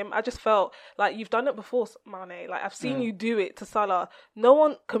reaction from him. I just felt like, you've done it before, Mane. Like, I've seen you do it to Salah. No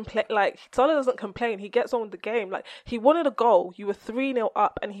one complain. Like, Salah doesn't complain. He gets on with the game. Like, he wanted a goal. You were 3-0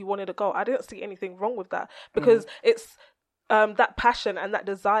 up, and he wanted a goal. I didn't see anything wrong with that, because it's that passion and that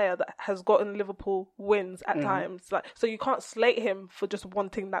desire that has gotten Liverpool wins at times. Like, so you can't slate him for just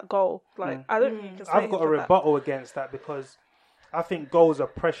wanting that goal. Like, I don't think you can slate him. I've got a rebuttal against that, because I think goals are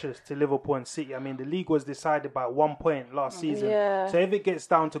precious to Liverpool and City. I mean, the league was decided by 1 point last season. So if it gets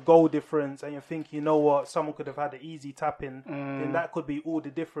down to goal difference and you think, you know what, someone could have had an easy tap in, then that could be all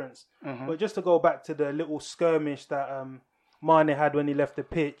the difference. But just to go back to the little skirmish that Mane had when he left the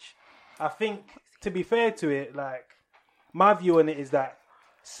pitch, I think, to be fair to it, like, my view on it is that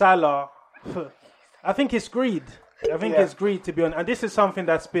Salah, I think it's greed. I think it's greed, to be honest. And this is something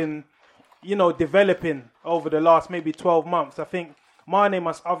that's been, developing over the last maybe 12 months. I think Mane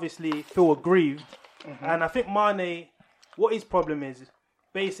must obviously feel aggrieved. And I think Mane, what his problem is,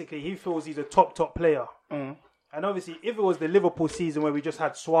 basically, he feels he's a top player. And obviously, if it was the Liverpool season where we just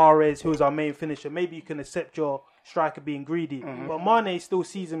had Suarez, who was our main finisher, maybe you can accept your striker being greedy. But Mane still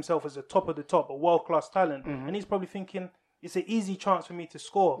sees himself as a top of the top, a world-class talent. And he's probably thinking, it's an easy chance for me to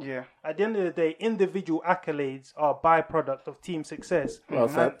score. At the end of the day, individual accolades are a byproduct of team success.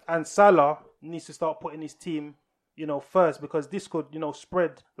 And Salah needs to start putting his team, first, because this could,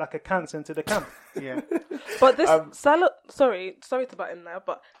 spread like a cancer into the camp. But this Salah, sorry to butt in there,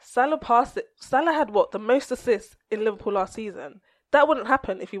 but Salah passed it. Salah had the most assists in Liverpool last season. That wouldn't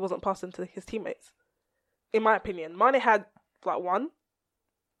happen if he wasn't passing to his teammates, in my opinion. Mane had 1.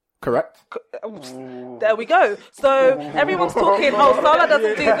 Correct. There we go. So everyone's talking, Salah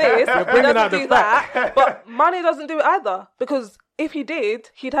doesn't do this, he doesn't do that, but Mane doesn't do it either, because if he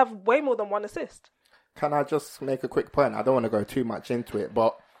did, he'd have way more than 1 assist. Can I just make a quick point? I don't want to go too much into it,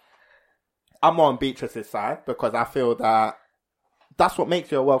 but I'm on Beatrice's side, because I feel that that's what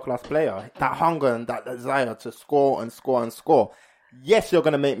makes you a world-class player. That hunger and that desire to score and score and score. Yes, you're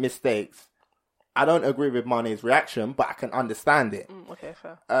going to make mistakes. I don't agree with Mane's reaction, but I can understand it. Okay,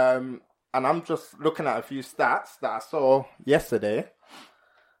 fair. And I'm just looking at a few stats that I saw yesterday.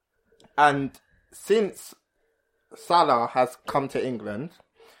 And since Salah has come to England,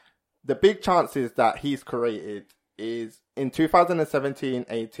 the big chances that he's created is in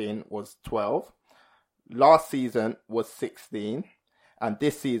 2017-18 was 12. Last season was 16. And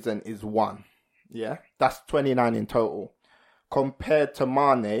this season is 1. Yeah, that's 29 in total. Compared to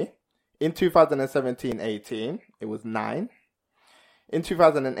Mane, in 2017-18, it was 9. In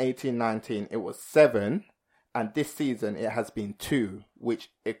 2018-19, it was 7. And this season, it has been 2, which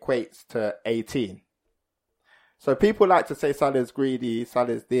equates to 18. So people like to say Salah's greedy,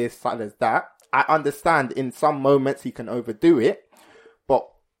 Salah's this, Salah's that. I understand in some moments he can overdo it. But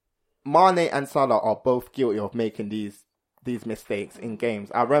Mane and Salah are both guilty of making these these mistakes in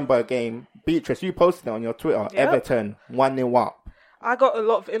games. I remember a game, Beatrice, you posted it on your Twitter. Yeah. Everton 1-0 up. I got a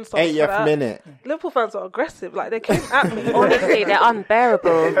lot of insults for 80th that. minute. Liverpool fans are aggressive. Like, they came at me. Honestly, they're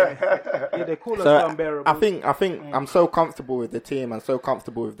unbearable. Yeah, they call us So unbearable. I think I'm so comfortable with the team and so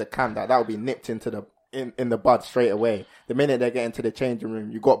comfortable with the camp that will be nipped into the in the bud straight away. The minute they get into the changing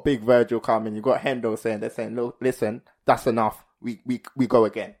room, you got Big Virgil coming, you got Hendo saying, look, listen, that's enough. We go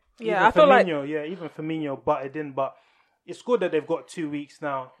again. Yeah, Even I feel like... even Firmino butted in, but it's good that they've got 2 weeks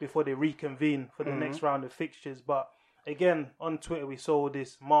now before they reconvene for the next round of fixtures. But again, on Twitter we saw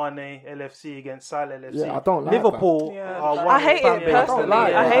this Mane LFC against Salah LFC. Yeah, I don't like Liverpool that. Yeah. are one I hate fan it base. personally.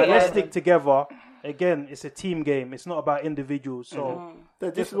 I hate Let's it. stick together. Again, it's a team game. It's not about individuals. So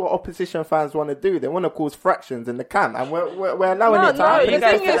This is what opposition fans want to do. They want to cause fractions in the camp, and we're allowing it to No, happen. the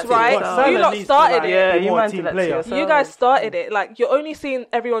thing is, right, Salah you lot needs to, started like, it. Yeah, be you more man team did that to player. yourself. You guys started it. Like, you're only seeing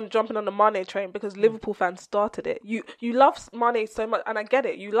everyone jumping on the Mane train because Liverpool fans started it. You love Mane so much, and I get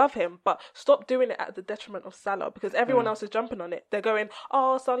it. You love him, but stop doing it at the detriment of Salah because everyone else is jumping on it. They're going,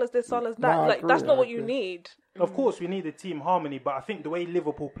 oh, Salah's this, Salah's that. No, I like, agree, that's not I what you agree. need. Of course, we need a team harmony, but I think the way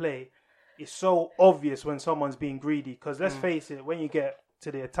Liverpool play is so obvious when someone's being greedy. Because let's face it, when you get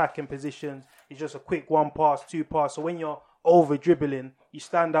to the attacking positions, it's just a quick 1 pass, 2 pass. So when you're over dribbling, you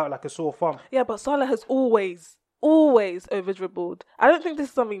stand out like a sore thumb. Yeah, but Salah has always over dribbled. I don't think this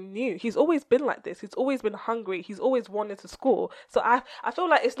is something new. He's always been like this. He's always been hungry. He's always wanted to score. So I feel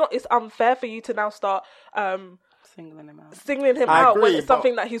like it's unfair for you to now start Singling him out. singling him I out when agree, it's but-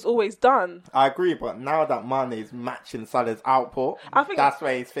 something that he's always done. I agree, but now that Mane is matching Salah's output, I think- that's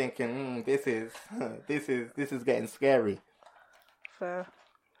where he's thinking, this is getting scary. Fair.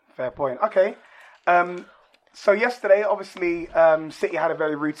 Fair point. Okay. So yesterday, obviously, City had a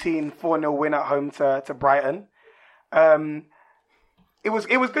very routine 4-0 win at home to Brighton. It was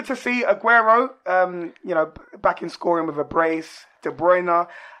good to see Aguero, back in scoring with a brace. De Bruyne,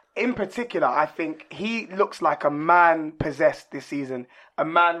 in particular, I think he looks like a man possessed this season. A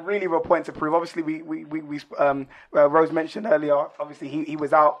man really with a point to prove. Obviously, we Rose mentioned earlier. Obviously, he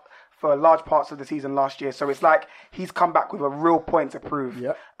was out for large parts of the season last year, so it's like he's come back with a real point to prove.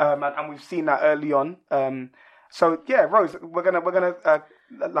 Yeah. And we've seen that early on. So yeah, Rose, we're gonna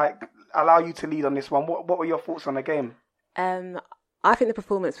allow you to lead on this one. What were your thoughts on the game? I think the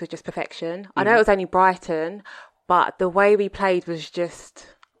performance was just perfection. I know it was only Brighton, but the way we played was just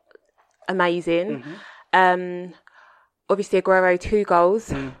amazing. Obviously, Aguero 2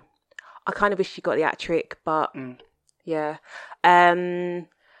 goals. I kind of wish he got the hat-trick, but yeah.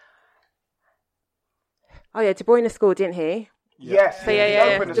 Oh yeah, De Bruyne scored, didn't he? Yes. So he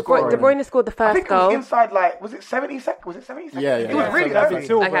yeah. opened the De scoring. Bruyne scored the I first think it goal. was inside, was it 70 seconds? Was it 70 seconds? Yeah. It was really So David early.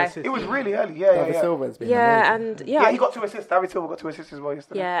 Silva Okay. assist. It was really early. Yeah. David Silva's been Yeah, amazing. and Yeah, he got 2 assists. David Silva got 2 assists as well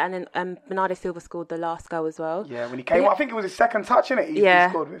yesterday. yeah, and then Bernardo Silva scored the last goal as well. Yeah, when he came on, I think it was his second touch, innit? He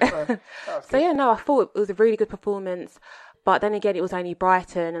scored with. That was So good. yeah, no, I thought it was a really good performance, but then again, it was only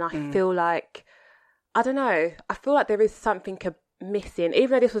Brighton, and I feel like, I don't know, I feel like there is something missing.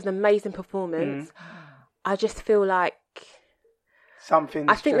 Even though this was an amazing performance, I just feel like Something's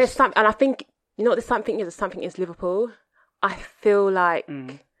I think there's something, and I think you know what the something is. The something is Liverpool. I feel like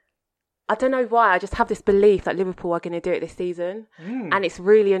I don't know why. I just have this belief that Liverpool are going to do it this season, and it's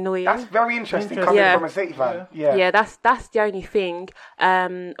really annoying. That's very interesting Interesting. coming Yeah. from a City fan. Yeah. Yeah, that's the only thing.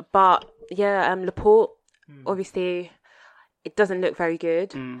 But yeah, Laporte, obviously, it doesn't look very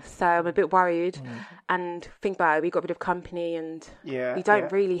good. So I'm a bit worried. And think about it, we got rid of Company, and Yeah, we don't yeah.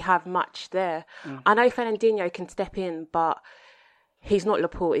 really have much there. I know Fernandinho can step in, but he's not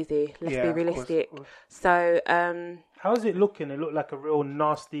Laporte, is he? Let's Yeah, be of course, realistic. of course. So How's it looking? It looked like a real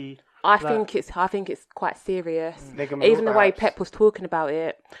nasty. I think it's quite serious. Ligament, Even the way perhaps. Pep was talking about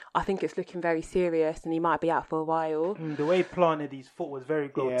it, I think it's looking very serious, and he might be out for a while. The way he planted his foot was very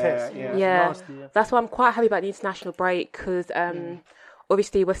grotesque. yeah. It was Yeah, nasty, yeah. that's why I'm quite happy about the international break because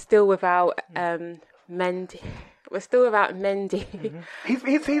obviously we're still without Mendy. We're still without Mendy. He's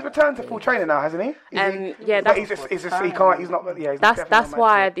returned to full training now, hasn't he? Yeah, But that's he's just he can't. He's not. Yeah, he's that's definitely not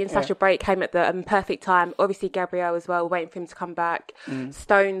why matched the yet. international break came at the perfect time. Obviously Gabriel as well, waiting for him to come back.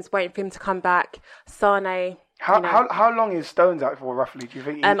 Stones waiting for him to come back. Sane. How long is Stones out for roughly? Do you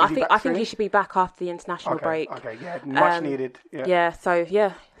think? I think he should be back after the international break. Okay, yeah, much needed. Yeah. Yeah, so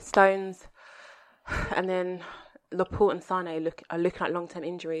yeah, Stones, and then Laporte and Sane are looking like long-term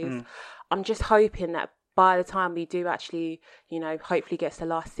injuries. I'm just hoping that by the time we do actually, hopefully get to the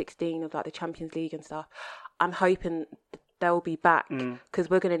last 16 of like the Champions League and stuff, I'm hoping they'll be back because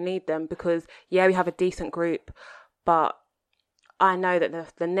we're going to need them because we have a decent group, but I know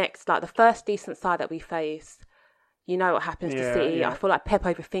that the next, like the first decent side that we face, you know what happens to City. yeah. I feel like Pep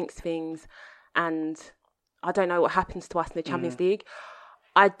overthinks things, and I don't know what happens to us in the Champions League.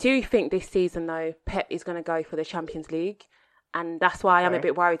 I do think this season, though, Pep is going to go for the Champions League. And that's why I'm a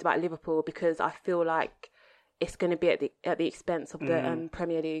bit worried about Liverpool, because I feel like it's going to be at the expense of the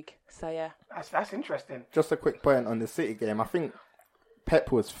Premier League. So, yeah. That's interesting. Just a quick point on the City game. I think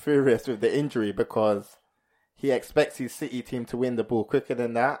Pep was furious with the injury because he expects his City team to win the ball quicker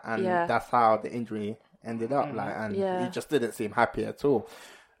than that. And that's how the injury ended up. He just didn't seem happy at all.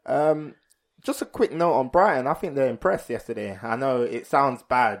 Just a quick note on Brighton. I think they're impressed yesterday. I know it sounds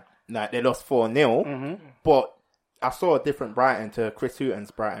bad, like they lost 4-0, but I saw a different Brighton to Chris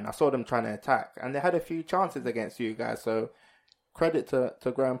Hughton's Brighton. I saw them trying to attack, and they had a few chances against you guys. So credit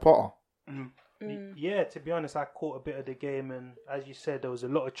to Graham Potter. Yeah, to be honest, I caught a bit of the game, and as you said, there was a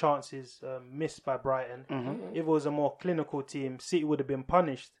lot of chances missed by Brighton. If it was a more clinical team, City would have been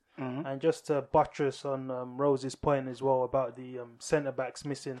punished. And just to buttress on Rose's point as well about the centre backs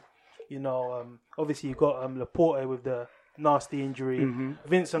missing. You know, obviously you got Laporte with the nasty injury.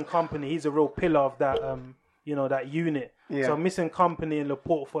 Vincent Kompany, he's a real pillar of that, that unit. Yeah. So missing Kompany and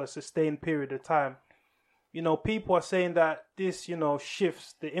Laporte for a sustained period of time. You know, people are saying that this,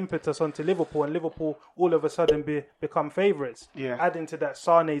 shifts the impetus onto Liverpool, and Liverpool all of a sudden become favourites. Yeah. Adding to that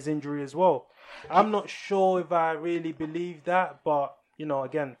Sané's injury as well. I'm not sure if I really believe that, but,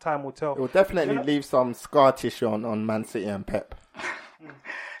 again, time will tell. It will definitely leave some scar tissue on Man City and Pep.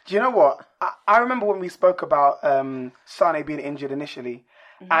 Do you know what? I remember when we spoke about Sané being injured initially,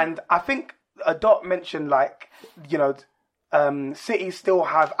 and I think Dot mentioned City still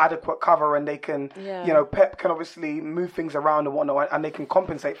have adequate cover, and they can, Pep can obviously move things around and whatnot, and they can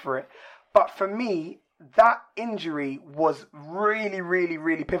compensate for it. But for me, that injury was really, really,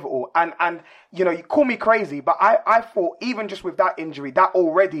 really pivotal. And you call me crazy, but I thought even just with that injury, that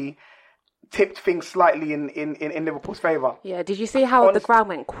already tipped things slightly in Liverpool's favour. Yeah, did you see how the ground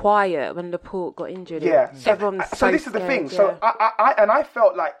went quiet when Laporte got injured? Yeah. So this is the thing. Yeah. So I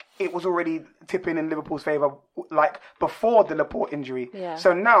felt like it was already tipping in Liverpool's favour, like before the Laporte injury. Yeah.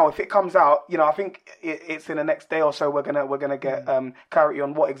 So now if it comes out, I think it's in the next day or so we're gonna get clarity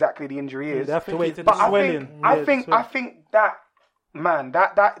on what exactly the injury is. They have to wait to the swelling. I think that. Man,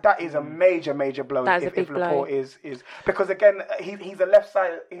 that is a major blow if Laporte is because again he's the left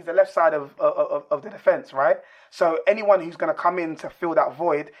side of the defense, right? So anyone who's going to come in to fill that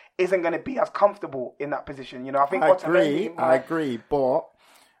void isn't going to be as comfortable in that position. I think I agree, but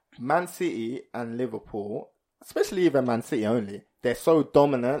Man City and Liverpool, especially even Man City only, they're so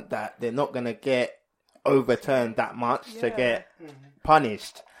dominant that they're not going to get overturned that much to get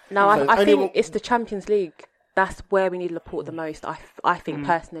punished. No, I think it's the Champions League. That's where we need Laporte the most, I think,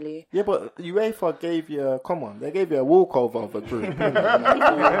 personally. Yeah, but UEFA gave you, they gave you a walkover of a group.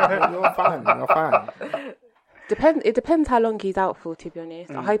 You're fine. It depends how long he's out for, to be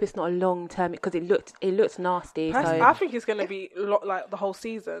honest. I hope it's not a long term, because it looked nasty. I think it's going to be like the whole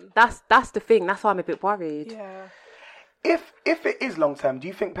season. That's the thing. That's why I'm a bit worried. Yeah. If it is long term, do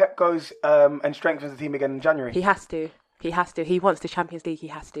you think Pep goes and strengthens the team again in January? He has to. He wants the Champions League. He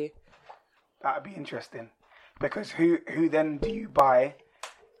has to. That'd be interesting. Because who then do you buy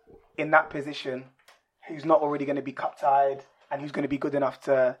in that position who's not already going to be cup-tied and who's going to be good enough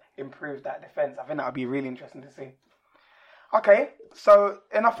to improve that defence? I think that would be really interesting to see. Okay, so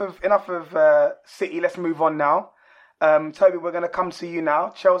enough of City. Let's move on now. Toby, we're going to come to you now.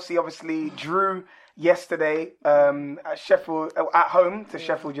 Chelsea obviously drew yesterday at home to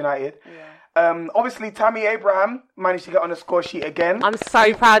Sheffield United. Yeah. Obviously, Tammy Abraham managed to get on the score sheet again. I'm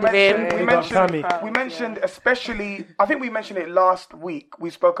so proud of him. We mentioned especially, I think we mentioned it last week. We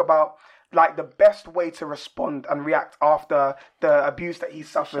spoke about like the best way to respond and react after the abuse that he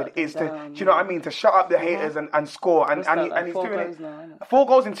suffered is to, do you know what I mean? To shut up the haters and score. And he's doing it. Now, 4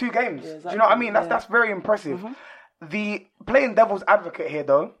 goals in 2 games. Yeah, exactly. Do you know what I mean? That's very impressive. The playing devil's advocate here,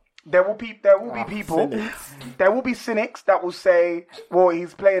 though. There will be people. Cynics. There will be cynics that will say, "Well,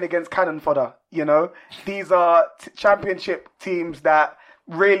 he's playing against cannon fodder." These are championship teams that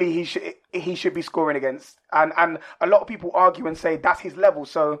really he should be scoring against, and a lot of people argue and say that's his level,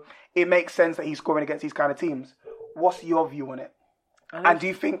 so it makes sense that he's scoring against these kind of teams. What's your view on it? And do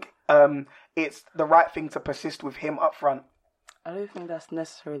you think it's the right thing to persist with him up front? I don't think that's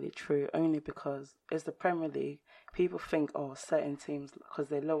necessarily true, only because it's the Premier League. People think, certain teams, because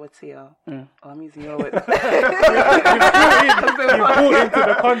they're lower tier. I'm using your word. You brought into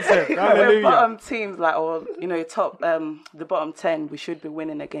the concept. Hallelujah. Bottom teams, top, the bottom 10, we should be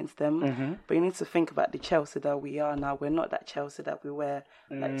winning against them. But you need to think about the Chelsea that we are now. We're not that Chelsea that we were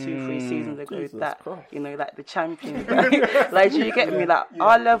 2-3 seasons ago. Like the champions. Like, you get me? Like,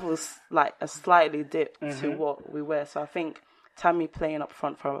 our levels, are slightly dipped to what we were. So I think Tammy playing up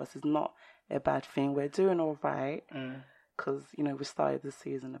front for us is not a bad thing. We're doing all right because, we started the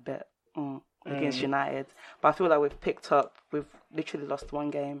season a bit against United. But I feel like we've picked up. We've literally lost 1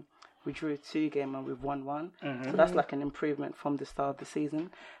 game. We drew 2 games and we've won 1. So that's like an improvement from the start of the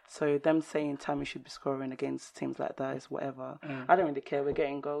season. So them saying Tammy should be scoring against teams like that is whatever. I don't really care. We're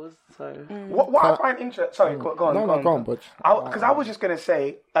getting goals. So what I find interesting... Sorry, go on, Butch. Because I was just going to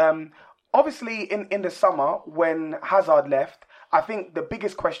say, obviously in the summer when Hazard left, I think the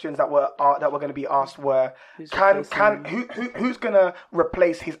biggest questions that were going to be asked were, who's going to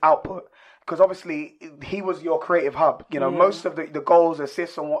replace his output? Because obviously he was your creative hub. Most of the goals,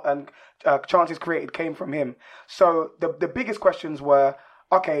 assists, and chances created came from him. So the biggest questions were,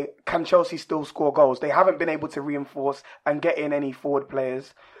 okay, can Chelsea still score goals? They haven't been able to reinforce and get in any forward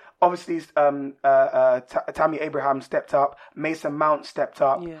players. Obviously, Tammy Abraham stepped up. Mason Mount stepped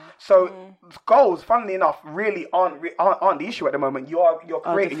up. Yeah. So goals, funnily enough, really aren't the issue at the moment. You're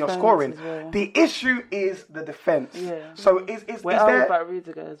creating, you're scoring. Well. The issue is the defense. Yeah. So we're out about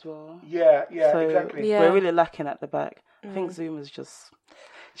Rudiger as well. Yeah, so, exactly. Yeah. We're really lacking at the back. I think Zuma's just.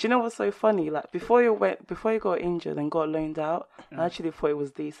 Do you know what's so funny? Like before you got injured and got loaned out, I actually thought it was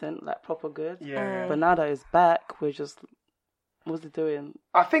decent, like proper good. Yeah. But now that he's back, we're just. What's he doing?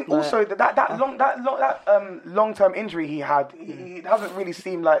 I think also that long-term injury he had, he doesn't really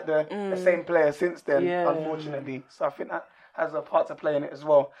seem like the same player since then, unfortunately. So I think that has a part to play in it as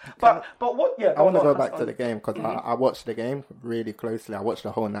well. But what? Yeah, I want to go back to the game because I watched the game really closely. I watched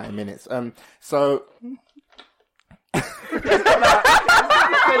the whole 90 minutes. So.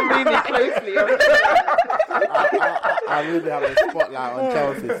 Really closely. I really have a spotlight on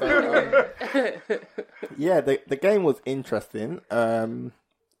Chelsea. So, the game was interesting.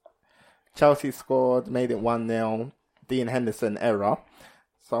 Chelsea scored, made it 1-0. Dean Henderson error.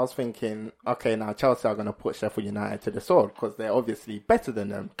 So I was thinking, okay, now Chelsea are going to put Sheffield United to the sword because they're obviously better than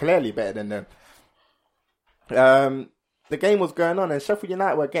them, clearly better than them. The game was going on and Sheffield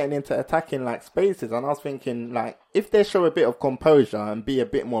United were getting into attacking like spaces, and I was thinking like if they show a bit of composure and be a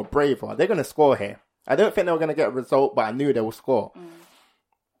bit more braver, they're going to score here. I don't think they were going to get a result, but I knew they would score.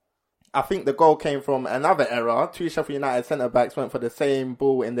 I think the goal came from another error. 2 Sheffield United centre-backs went for the same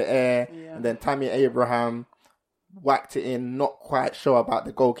ball in the air, and then Tammy Abraham whacked it in, not quite sure about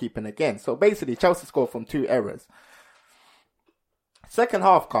the goalkeeping again. So basically Chelsea scored from 2 errors. Second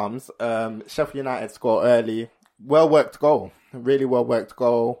half comes, Sheffield United score early. Well-worked goal. Really well-worked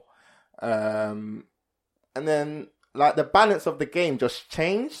goal. And then, like, the balance of the game just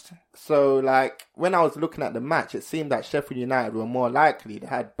changed. So, like, when I was looking at the match, it seemed that Sheffield United were more likely. They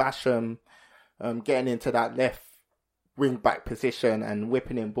had Basham getting into that left wing-back position and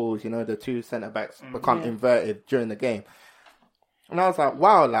whipping in balls. The 2 centre-backs become inverted during the game. And I was like,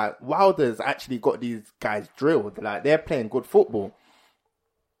 wow, like, Wilder's actually got these guys drilled. Like, they're playing good football.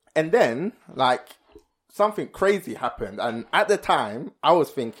 And then, like... something crazy happened, and at the time, I was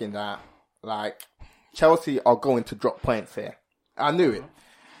thinking that, like, Chelsea are going to drop points here. I knew it.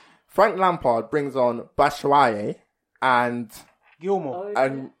 Frank Lampard brings on Batshuayi and Gilmore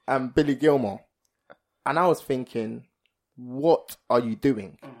and Billy Gilmore, and I was thinking, what are you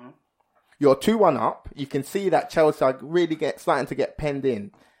doing? You're 2-1 up. You can see that Chelsea are really starting to get penned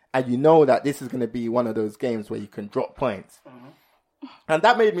in, and you know that this is going to be one of those games where you can drop points. And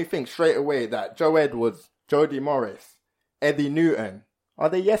that made me think straight away that Joe Edwards, Jody Morris, Eddie Newton, are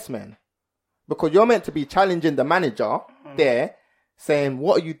they yes men? Because you're meant to be challenging the manager there, saying,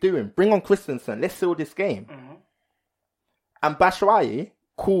 what are you doing? Bring on Christensen. Let's seal this game. And Batshuayi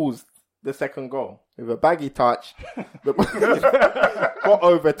calls the second goal with a baggy touch. Got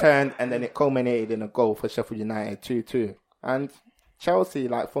overturned, and then it culminated in a goal for Sheffield United 2-2. And... Chelsea,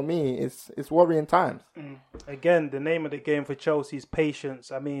 like, for me, it's worrying times. Again, the name of the game for Chelsea is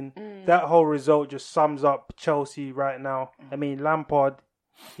patience. I mean, that whole result just sums up Chelsea right now. I mean, Lampard,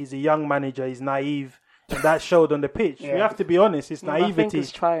 he's a young manager. He's naive. And that showed on the pitch. We have to be honest. It's naivety. I think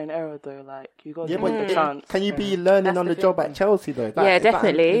it's try and error, though. Like, you got to take a chance. Can you be learning on the job at Chelsea, though?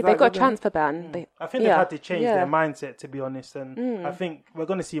 Definitely. They've got a transfer ban. I think they've had to change their mindset, to be honest. And I think we're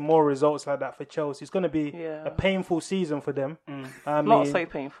going to see more results like that for Chelsea. It's going to be a painful season for them. Not so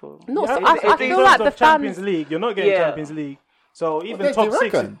painful. I feel like the Champions League. You're not getting Champions League. So even top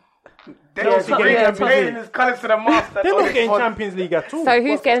 6... They're not getting his colours to the mast. They're not getting Champions League at all. So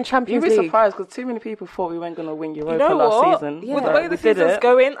who's getting Champions League? You'd be surprised because too many people thought we weren't going to win Europa last season. With the way the season's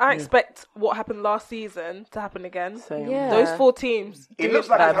going, I expect what happened last season to happen again. Those 4 teams. It looks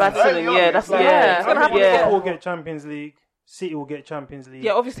like battling. It's going to happen again. Liverpool will get Champions League. City will get Champions League.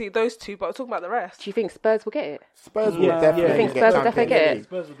 Yeah, obviously those 2, but we're talking about the rest. Do you think Spurs will get it? Spurs will definitely get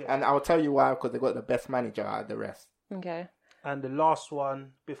Champions League. And I'll tell you why, because they've got the best manager out of the rest. Okay. And the last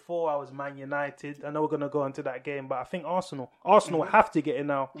one, before I was Man United. I know we're going to go into that game, but I think Arsenal have to get in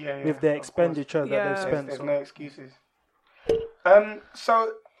now with their expenditure that they've spent. There's no excuses.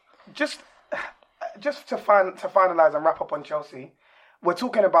 So, just to finalise and wrap up on Chelsea, we're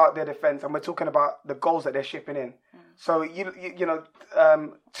talking about their defence and we're talking about the goals that they're shipping in. So, you know,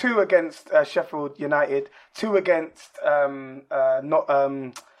 2 against Sheffield United, 2 against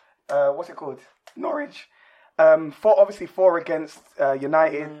Norwich. 4 against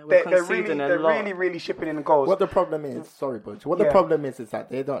United. They're really shipping in the goals. What the problem is, the problem is that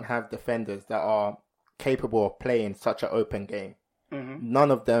they don't have defenders that are capable of playing such an open game. None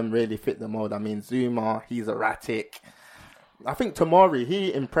of them really fit the mold. I mean, Zuma, he's erratic. I think Tomori,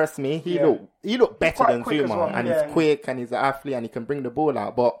 he impressed me. He looked better than Zuma, and he's quick and he's an athlete and he can bring the ball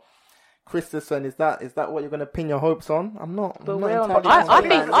out. But Christensen, is that what you're going to pin your hopes on? I'm not entirely sure. I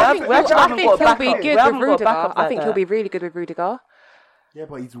think he'll be good with Rudiger. I think he'll be really good with Rudiger. Yeah,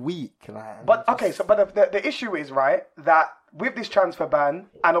 but he's weak. Like, but the issue is, right, that with this transfer ban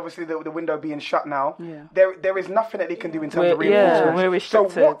and obviously the window being shut now, there is nothing that they can do in terms of reinforcement. We're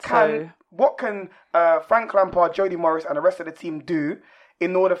restricted. So what can Frank Lampard, Jody Morris, and the rest of the team do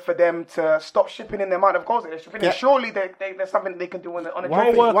in order for them to stop shipping in the amount of goals that they're shipping in? Surely there's something that they can do on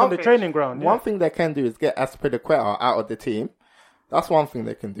the training ground. One thing they can do is get Azpilicueta out of the team. That's one thing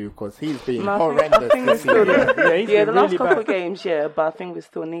they can do because he's been horrendous this season. The last couple of games, but I think we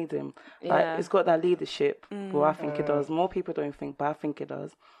still need him. Like, he's got that leadership. Well, I think he does. More people don't think, but I think he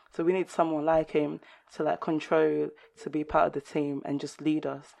does. So we need someone like him to like control, to be part of the team and just lead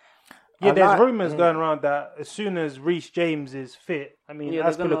us. Yeah, there's rumours going around that as soon as Reece James is fit, I mean,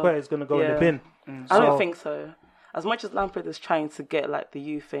 Azpilicueta is going to go in the bin. I don't think so. As much as Lampard is trying to get like the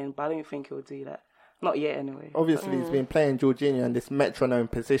youth in, but I don't think he'll do that. Not yet, anyway. Obviously, he's been playing Jorginho in this metronome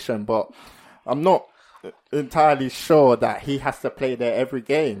position, but I'm not entirely sure that he has to play there every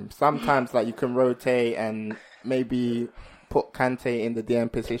game. Sometimes, like, you can rotate and maybe put Kante in the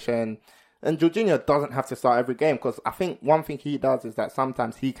DM position. And Jorginho doesn't have to start every game because I think one thing he does is that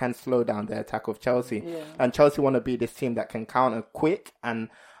sometimes he can slow down the attack of Chelsea. Yeah. And Chelsea want to be this team that can counter quick. And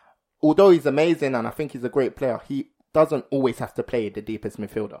although he's amazing and I think he's a great player, he doesn't always have to play the deepest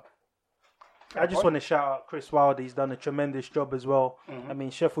midfielder. I just want to shout out Chris Wilder. He's done a tremendous job as well. I mean,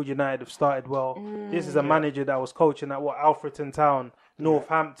 Sheffield United have started well. This is a manager that was coaching at Alfreton Town,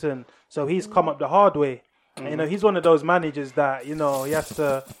 Northampton. So he's come up the hard way. And, you know, he's one of those managers that, you know, he has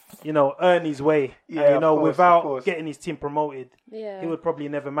to, you know, earn his way. Yeah, and, you know, of course, without getting his team promoted, he would probably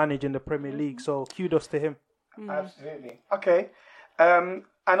never manage in the Premier League. So kudos to him. Absolutely. Okay. And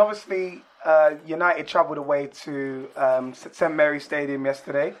obviously, United travelled away to St Mary's Stadium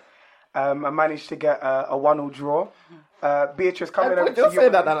yesterday. I managed to get a 1-1 draw. Beatrice, coming over to you. Say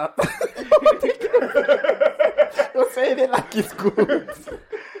that. You're saying it like it's good.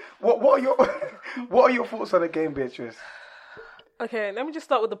 What are your thoughts on the game, Beatrice? Okay, let me just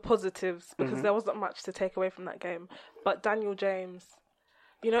start with the positives because there wasn't much to take away from that game. But Daniel James,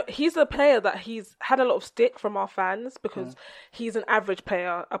 you know, he's a player that he's had a lot of stick from our fans because he's an average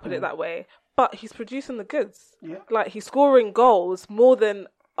player, I'll put it that way. But he's producing the goods. Yeah. Like, he's scoring goals more than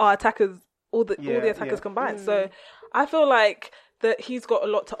our attackers, all the attackers combined. So I feel like that he's got a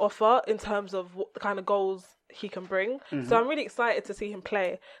lot to offer in terms of what the kind of goals he can bring. So I'm really excited to see him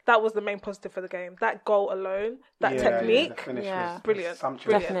play. That was the main positive for the game. That goal alone, that technique, brilliant.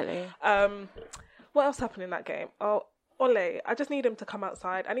 Definitely. What else happened in that game? Oh, Ole, I just need him to come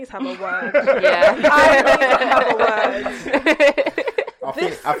outside. I need to have a word. I need to have a word.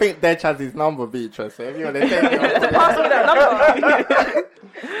 I think Dech has his number, Beatrice. So if you want to take it pass me that number.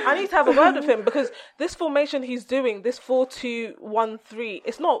 I need to have a word with him because this formation he's doing, this 4-2-1-3,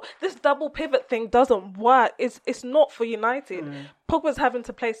 it's not, this double pivot thing doesn't work. It's not for United. Pogba's having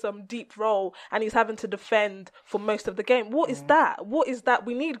to play some deep role and he's having to defend for most of the game. What is that? What is that?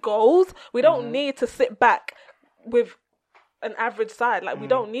 We need goals. We don't need to sit back with an average side. Like, we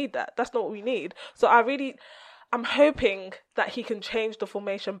don't need that. That's not what we need. So I'm hoping that he can change the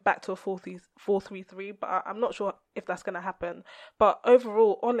formation back to a 4-3-3, but I'm not sure if that's going to happen. But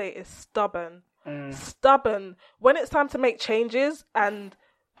overall, Ole is stubborn. Stubborn. When it's time to make changes and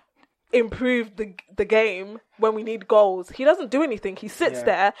improve the game when we need goals, he doesn't do anything. He sits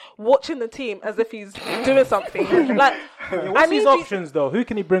there watching the team as if he's doing something. Like, what's his options, though? Who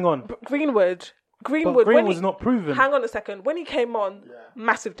can he bring on? Greenwood, Greenwood's not proven. Hang on a second. When he came on,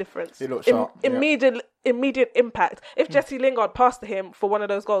 massive difference. He looked sharp. Immediate impact. If Jesse Lingard passed to him for one of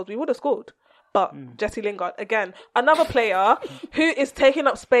those goals, we would have scored. But Jesse Lingard, again, another player who is taking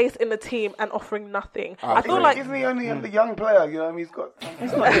up space in the team and offering nothing. I feel like... Isn't he only a young player? You know what I mean?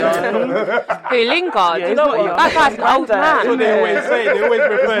 He's not young. Who, Lingard? You know what? That guy's an old man. That's what they always say. They always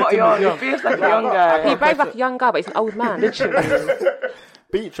refer to him as young. He feels like a young guy. He behaves like a young guy, but he's an old man. Literally.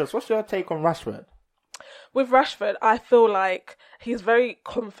 Beatrice, what's your take on Rashford? With Rashford, I feel like he's very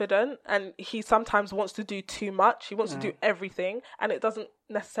confident and he sometimes wants to do too much. He wants to do everything and it doesn't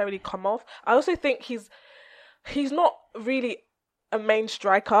necessarily come off. I also think he's not really a main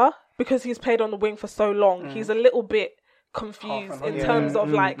striker because he's played on the wing for so long. He's a little bit confused in terms of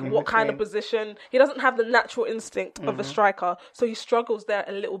like what kind of position. He doesn't have the natural instinct of a striker, so he struggles there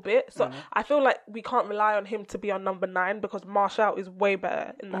a little bit. So I feel like we can't rely on him to be our number 9 because Martial is way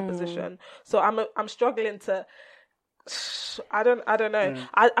better in that position. So I'm struggling to. I don't know.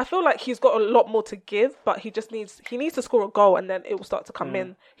 I feel like he's got a lot more to give, but he needs to score a goal and then it will start to come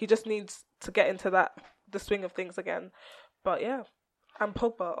in. He just needs to get into the swing of things again. But yeah. And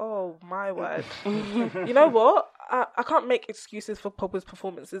Pogba, oh my word. You know what? I can't make excuses for Pogba's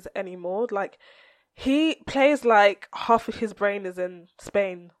performances anymore. Like, he plays like half of his brain is in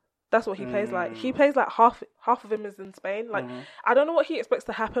Spain. That's what he plays like. He plays like half of him is in Spain. Like, I don't know what he expects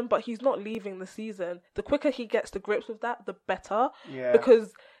to happen, but he's not leaving the season. The quicker he gets to grips with that, the better. Yeah.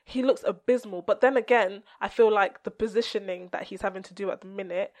 Because he looks abysmal. But then again, I feel like the positioning that he's having to do at the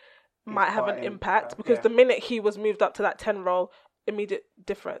minute might have an impact. Because the minute he was moved up to that 10 role, immediate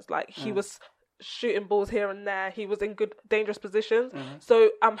difference. Like, he was shooting balls here and there. He was in good, dangerous positions. So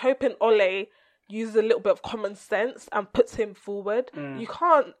I'm hoping Ole uses a little bit of common sense and puts him forward. You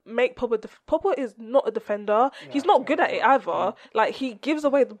can't make Pogba... Pogba is not a defender. He's not good at it either. Like, he gives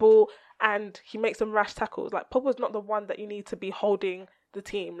away the ball and he makes some rash tackles. Like, Pogba's not the one that you need to be holding the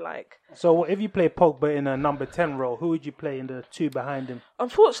team. Like, so if you play Pogba in a number 10 role, who would you play in the 2 behind him?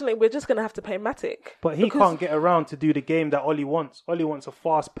 Unfortunately, we're just going to have to play Matic. But he can't get around to do the game that Oli wants. Oli wants a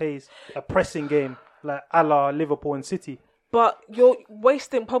fast-paced, a pressing game, like a la Liverpool and City. But you're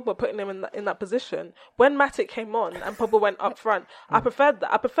wasting Pogba putting him in that position. When Matic came on and Pogba went up front, I preferred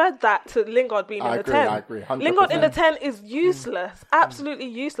that. I preferred that to Lingard being in the 10. I agree. 100%. Lingard in the 10 is useless. Absolutely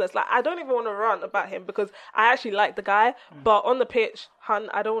useless. Like, I don't even want to rant about him because I actually like the guy. But on the pitch, hun,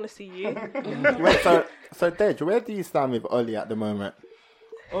 I don't want to see you. So Dej, where do you stand with Oli at the moment?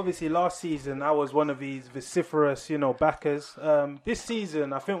 Obviously, last season, I was one of these vociferous, backers. This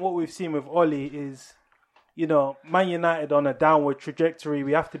season, I think what we've seen with Oli is... Man United on a downward trajectory,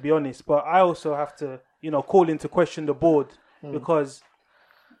 we have to be honest. But I also have to, call into question the board because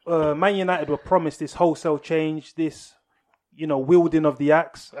Man United were promised this wholesale change, this, wielding of the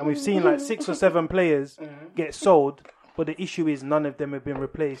axe. And we've seen like 6 or 7 players get sold. But the issue is none of them have been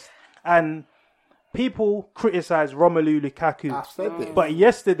replaced. And people criticise Romelu Lukaku. I've said it. But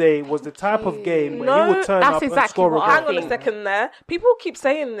yesterday was the type of game where he would turn up and score a goal. Hang on a second there. People keep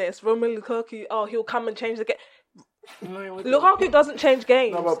saying this. Romelu Lukaku, he'll come and change the game. Lukaku doesn't change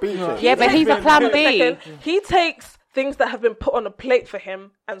games. No, but but he's a plan B. He takes things that have been put on a plate for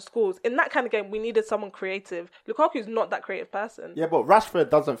him and scores. In that kind of game, we needed someone creative. Lukaku's not that creative person. Yeah, but Rashford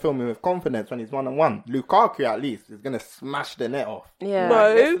doesn't fill me with confidence when he's 1-on-1. Lukaku, at least, is going to smash the net off. Yeah.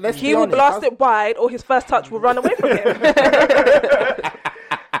 No, let's he will blast it wide or his first touch will run away from him.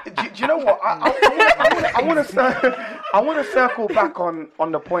 Do you know what? I want to circle back on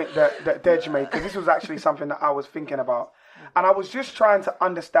the point that Dej made, because this was actually something that I was thinking about. And I was just trying to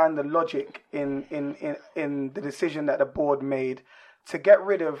understand the logic in the decision that the board made to get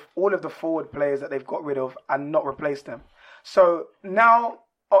rid of all of the forward players that they've got rid of and not replace them. So now,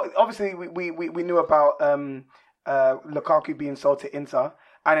 obviously, we knew about Lukaku being sold to Inter.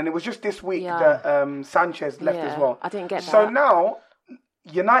 And then it was just this week that Sanchez left as well. I didn't get that. So now,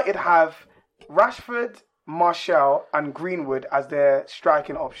 United have Rashford, Martial and Greenwood as their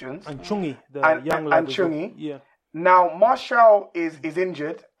striking options. And Chungi, the young lad. And Chungi. Yeah. Now, Martial is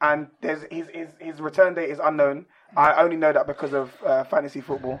injured and there's his return date is unknown. I only know that because of fantasy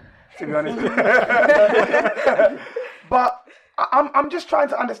football, to be honest. But I'm just trying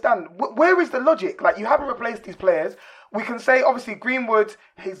to understand, where is the logic? Like, you haven't replaced these players. We can say, obviously, Greenwood,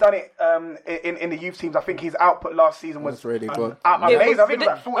 he's done it in the youth teams. I think his output last season was really good. Amazing. I think it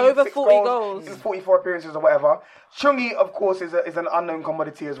was like over 40 goals. In 44 appearances or whatever. Chungi, of course, is an unknown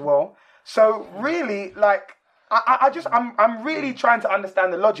commodity as well. So, really, like... I'm really trying to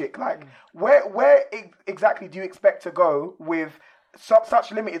understand the logic. Like, where exactly do you expect to go with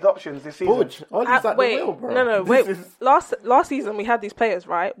such limited options this season? Wait. Last season we had these players,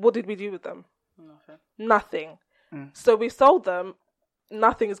 right? What did we do with them? Nothing. So we sold them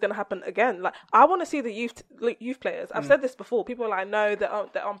nothing is going to happen again. Like, I want to see the youth players. I've said this before. People are like, no, they're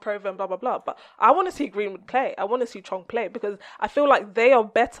unproven, blah, blah, blah. But I want to see Greenwood play. I want to see Chong play because I feel like they are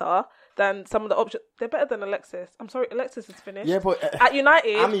better than some of the options. They're better than Alexis. I'm sorry, Alexis is finished. Yeah, but at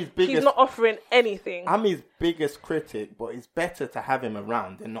United, he's not offering anything. I'm his biggest critic, but it's better to have him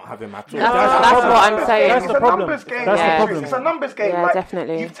around than not have him at all. That's what I'm saying. That's the problem. Numbers game. That's the problem. It's a numbers game. Yeah, like,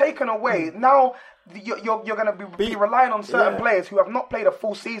 definitely. You've taken away now. You're going to be relying on certain players who have not played a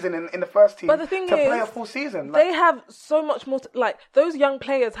full season in the first team But the thing to is, play a full season. They have so much more. Those young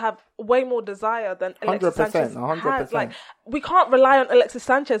players have way more desire than Alexis 100%, Sanchez 100%. has. Like, we can't rely on Alexis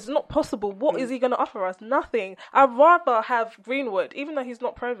Sanchez. It's not possible. What is he going to offer us? Nothing. I'd rather have Greenwood, even though he's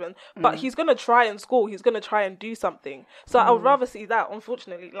not proven, but he's going to try and score. He's going to try and do something. So I would rather see that.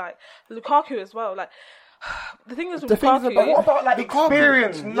 Unfortunately, like Lukaku as well. Like. The thing is with Lukaku, But what about like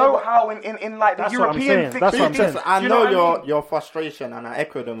experience, know-how in like the That's what I'm European saying. That's what I'm fixtures? saying. I You know what your frustration, and I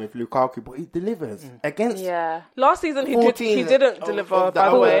echo them with Lukaku, but he delivers against last season he 14 didn't deliver. of the By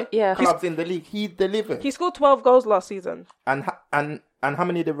the way, other clubs in the league. He delivered. he scored 12 goals last season. And how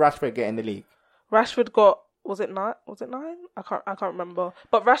many did Rashford get in the league? Rashford got. Was it 9? I can't remember.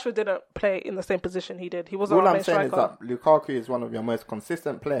 But Rashford didn't play in the same position he did. He wasn't All our I'm main saying striker. is that Lukaku is one of your most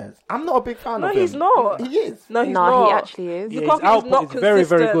consistent players. I'm not a big fan of him. No, he's not. He is. No, he's No, not. he actually is. Yeah, Lukaku his output is not is very,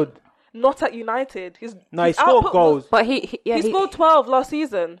 very consistent. good. Not at United. His He scored output goals. But he scored 12 last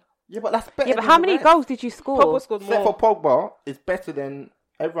season. Yeah, but that's better. Yeah, but than how the many rest. goals did you score? Pogba scored Except more. for Pogba, it's better than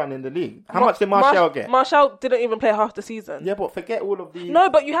everyone in the league. How much did Martial get? Martial didn't even play half the season. Yeah, but forget all of these. No,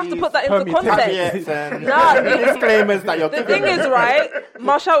 but you have to put that into permutations. context. caveats and Nah, disclaimers that you're The giving. thing is, right,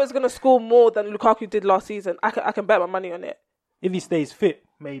 Martial is going to score more than Lukaku did last season. I can bet my money on it. If he stays fit,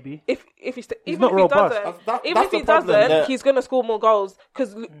 maybe. If he not if he robust. doesn't, That's even if the he problem, doesn't, that- he's going to score more goals.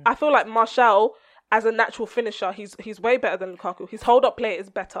 Because I feel like Martial, as a natural finisher, he's way better than Lukaku. His hold-up play is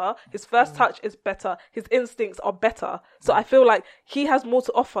better. His first touch is better. His instincts are better. So I feel like he has more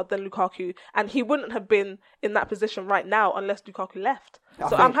to offer than Lukaku. And he wouldn't have been in that position right now unless Lukaku left.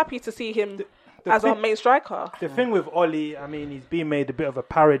 So I'm happy to see him as our main striker. The thing with Oli, I mean, he's being made a bit of a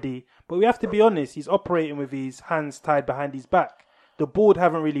parody. But we have to be honest, he's operating with his hands tied behind his back. The board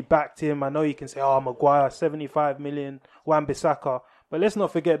haven't really backed him. I know you can say, Maguire, 75 million, Wan-Bissaka. But let's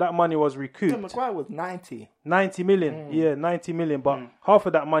not forget that money was recouped. Maguire was 90. 90 million. 90 million. But half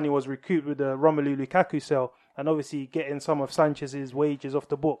of that money was recouped with the Romelu Lukaku sale. And obviously getting some of Sanchez's wages off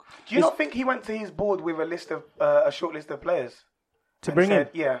the book. Do you not think he went to his board with a list of a short list of players To and bring said,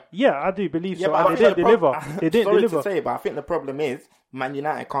 in? Yeah. Yeah, I do believe so. but And I they think didn't the deliver. prob- They didn't Sorry deliver. to say, but I think the problem is Man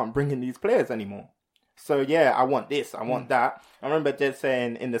United can't bring in these players anymore. So yeah, I want this, I want that. I remember Jed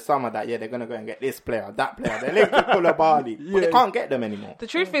saying in the summer that they're gonna go and get this player, that player. They're linked to Koulibaly, but they can't get them anymore. The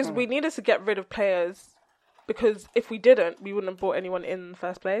truth is, we needed to get rid of players because if we didn't, we wouldn't have brought anyone in the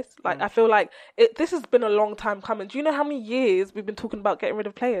first place. Like, I feel like this has been a long time coming. Do you know how many years we've been talking about getting rid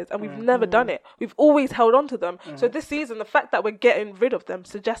of players and we've never done it? We've always held on to them. So this season, the fact that we're getting rid of them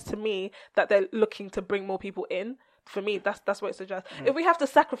suggests to me that they're looking to bring more people in. For me, that's what it suggests. If we have to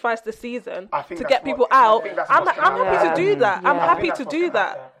sacrifice the season to get people out, I'm happy to do that. I'm happy to do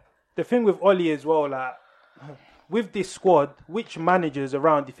that. The thing with Oli as well, like, with this squad, which managers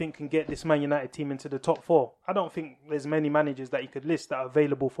around do you think can get this Man United team into the top 4? I don't think there's many managers that you could list that are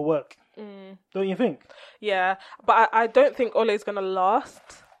available for work. Don't you think? Yeah, but I don't think Ole's going to last.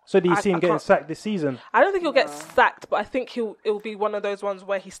 So do you see him I getting can't- sacked this season? I don't think he'll get sacked, but I think it'll be one of those ones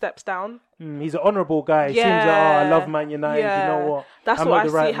where he steps down. He's an honourable guy. He seems like, I love Man United. Yeah. You know what? That's I'm what not I the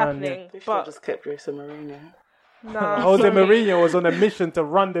see right man, happening. They should But have just kept Jose Mourinho. nah, Jose sorry. Mourinho was on a mission to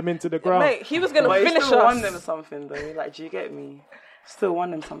run them into the ground. Mate, he was going to But he finish still won them us. something though. Like, do you get me? Still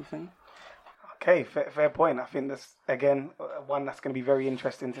won them something. Okay, fair point. I think that's, again, one that's going to be very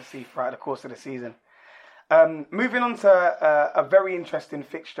interesting to see throughout the course of the season. Moving on to a very interesting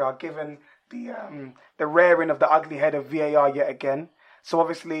fixture, given the rearing of the ugly head of VAR yet again. So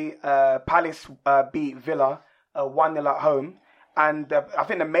obviously, Palace beat Villa 1-0 at home. And I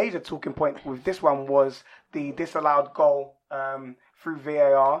think the major talking point with this one was the disallowed goal through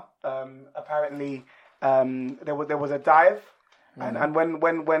VAR. Apparently, there was a dive. And when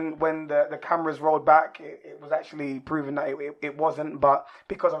the cameras rolled back, it was actually proven that it wasn't. But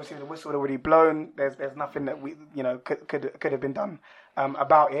because obviously the whistle had already blown, there's nothing that we could have been done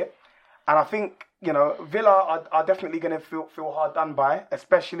about it. And I think you know, Villa are definitely going to feel hard done by,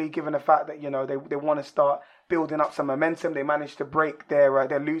 especially given the fact that, you know, they want to start building up some momentum. They managed to break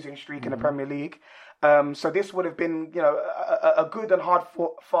their losing streak in the Premier League. So this would have been, you know, a good and hard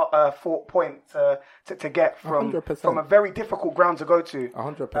fought point to get from 100%. A very difficult ground to go to.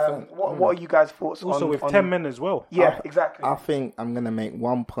 100%. What are you guys' thoughts Also on... with on 10 men as well. Yeah, exactly. I think I'm going to make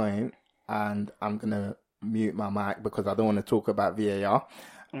one point and I'm going to mute my mic because I don't want to talk about VAR.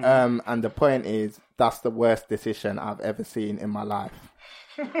 And the point is, that's the worst decision I've ever seen in my life.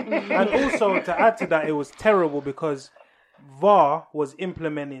 And also, to add to that, it was terrible because VAR was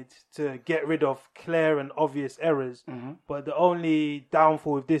implemented to get rid of clear and obvious errors. But the only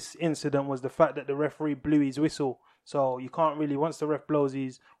downfall with this incident was the fact that the referee blew his whistle. So you can't really, once the ref blows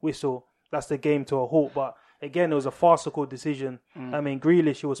his whistle, that's the game to a halt. But again, it was a farcical decision. I mean,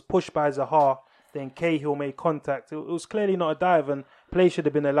 Grealish, he was pushed by Zaha. Then Cahill made contact. It was clearly not a dive, and play should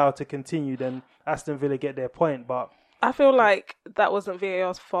have been allowed to continue. Then Aston Villa get their point. But I feel like that wasn't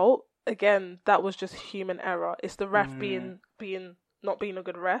VAR's fault. Again, that was just human error. It's the ref being not being a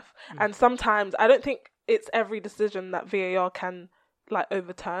good ref. And sometimes I don't think it's every decision that VAR can like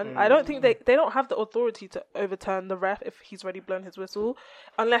overturn. I don't think they don't have the authority to overturn the ref if he's already blown his whistle,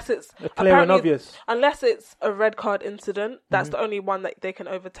 unless it's clear and obvious. Unless it's a red card incident, that's the only one that they can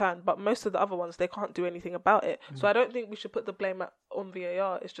overturn. But most of the other ones, they can't do anything about it. So I don't think we should put the blame on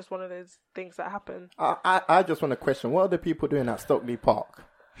VAR. It's just one of those things that happen. I just want to question, what are the people doing at Stockley Park?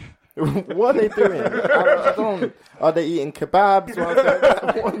 What are they doing? Are they eating kebabs?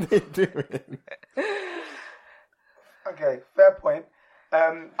 What are they doing? Okay, fair point.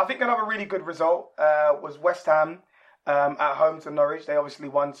 I think another really good result was West Ham at home to Norwich. They obviously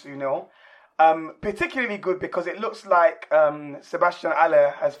won 2-0. Particularly good because it looks like Sebastian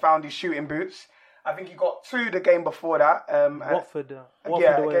Haller has found his shooting boots. I think he got 2 the game before that. Watford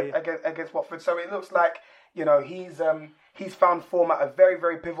against Watford. So it looks like, you know, he's found form at a very,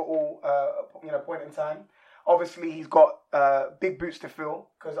 very pivotal point in time. Obviously, he's got big boots to fill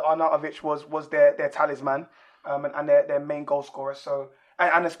because Arnautovic was their talisman and their main goal scorer. So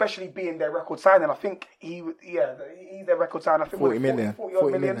and especially being their record signing, I think he's their record signing. I think 40 million.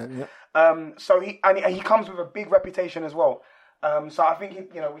 40 million. So he comes with a big reputation as well. So I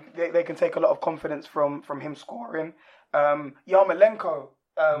think they can take a lot of confidence from him scoring. Yarmolenko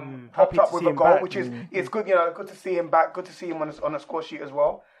popped up with a goal, which is it's good. You know, good to see him back. Good to see him on a score sheet as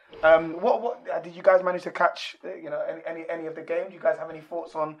well. What did you guys manage to catch? Any of the game? Do you guys have any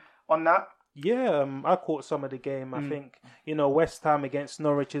thoughts on that? Yeah, I caught some of the game. I think, West Ham against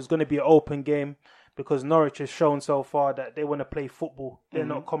Norwich is going to be an open game because Norwich has shown so far that they want to play football. They're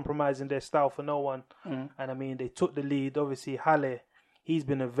not compromising their style for no one. And I mean, they took the lead. Obviously, Haller, he's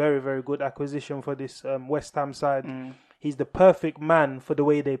been a very, very good acquisition for this West Ham side. He's the perfect man for the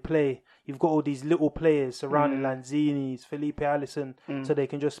way they play. You've got all these little players surrounding Lanzini, Felipe Alisson, so they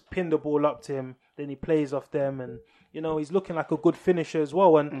can just pin the ball up to him. Then he plays off them and, he's looking like a good finisher as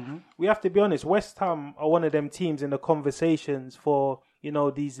well. And we have to be honest, West Ham are one of them teams in the conversations for,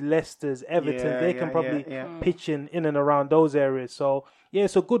 these Leicesters, Everton. They can probably pitch in and around those areas. So,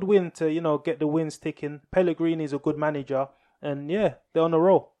 it's a good win to, get the wins ticking. Pellegrini's a good manager. And, they're on a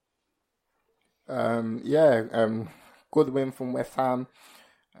roll. Good win from West Ham.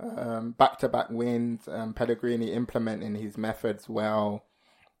 Back-to-back wins. Pellegrini implementing his methods well.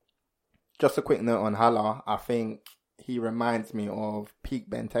 Just a quick note on Haller. I think he reminds me of peak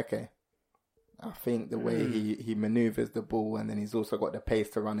Benteke. I think the way he manoeuvres the ball and then he's also got the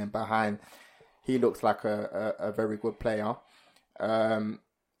pace to run in behind. He looks like a very good player.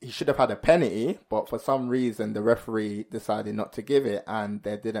 He should have had a penalty, but for some reason the referee decided not to give it and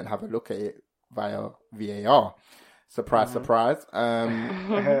they didn't have a look at it via VAR. Surprise, surprise.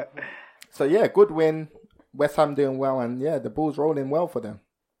 So, good win. West Ham doing well and, the ball's rolling well for them.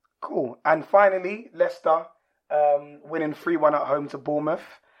 Cool. And finally, Leicester winning 3-1 at home to Bournemouth.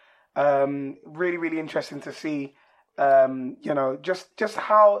 Really, really interesting to see, just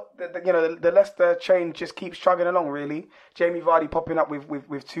how, the Leicester chain just keeps chugging along, really. Jamie Vardy popping up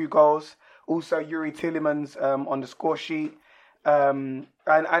with 2 goals. Also, Yuri Tielemans on the score sheet. And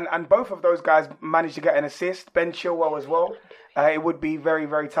both of those guys managed to get an assist. Ben Chilwell as well. It would be very,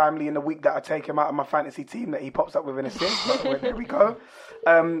 very timely in the week that I take him out of my fantasy team that he pops up with an assist. But there we go.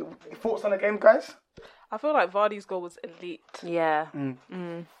 Thoughts on the game, guys? I feel like Vardy's goal was elite. Yeah.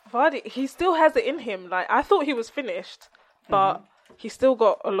 Vardy, he still has it in him. Like, I thought he was finished, but he's still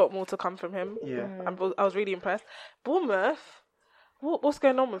got a lot more to come from him. Yeah. I was really impressed. Bournemouth, what's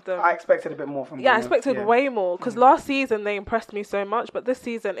going on with them? I expected a bit more from them. Yeah, I expected way more because last season they impressed me so much, but this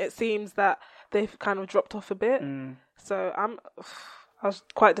season it seems that they've kind of dropped off a bit. So I was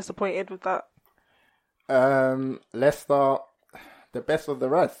quite disappointed with that. Leicester, the best of the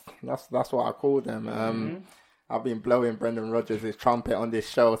rest. That's what I call them. I've been blowing Brendan Rodgers' trumpet on this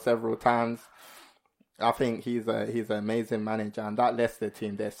show several times. I think he's an amazing manager, and that Leicester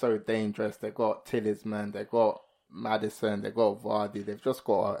team, they're so dangerous. They've got Talisman, they've got Maddison, they've got Vardy. They've just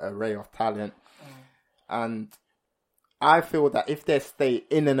got an array of talent, and I feel that if they stay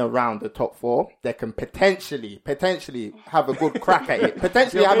in and around the top four, they can potentially have a good crack at it.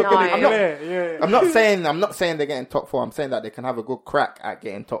 Potentially have a good. I'm not saying they're getting top four. I'm saying that they can have a good crack at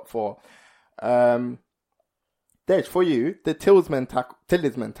getting top four. Dej, for you, the Talisman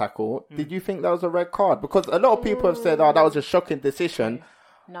tackle. Did you think that was a red card? Because a lot of people have said, "Oh, that was a shocking decision,"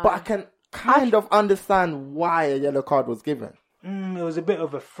 but I can kind of understand why a yellow card was given. It was a bit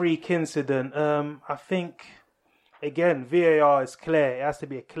of a freak incident. I think. Again, VAR is clear. It has to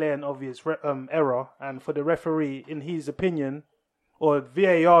be a clear and obvious error. And for the referee, in his opinion, or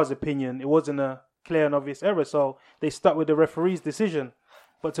VAR's opinion, it wasn't a clear and obvious error. So they stuck with the referee's decision.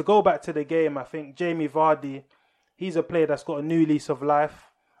 But to go back to the game, I think Jamie Vardy, he's a player that's got a new lease of life.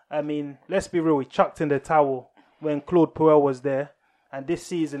 I mean, let's be real. He chucked in the towel when Claude Puel was there. And this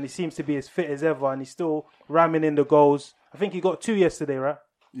season, he seems to be as fit as ever. And he's still ramming in the goals. I think he got 2 yesterday, right?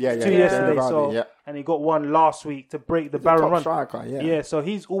 Yeah. Two yesterday, and he got one last week to break the barren run. Striker, yeah, so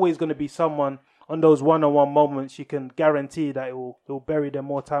he's always going to be someone on those one-on-one moments. You can guarantee that it will bury them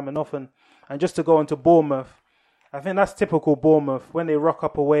more time and often. And just to go into Bournemouth, I think that's typical Bournemouth. When they rock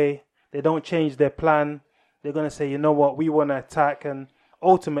up away, they don't change their plan. They're going to say, you know what, we want to attack, and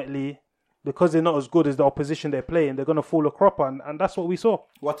ultimately, because they're not as good as the opposition they're playing, they're going to fall a cropper, and that's what we saw.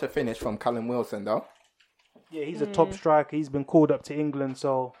 What a finish from Callum Wilson, though. Yeah, he's a top striker. He's been called up to England,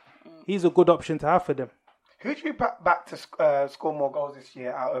 so he's a good option to have for them. Who do you back to score more goals this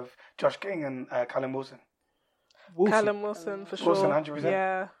year out of Josh King and Callum Wilson? Callum Wilson, for sure. Wilson, 100%?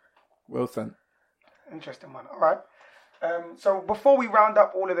 Yeah. Wilson. Interesting one. All right. So before we round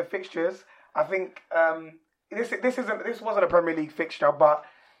up all of the fixtures, I think this wasn't a Premier League fixture, but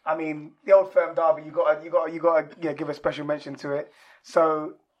I mean the Old Firm derby. You got give a special mention to it.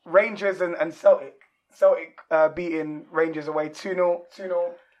 So Rangers and Celtic. Celtic beating Rangers away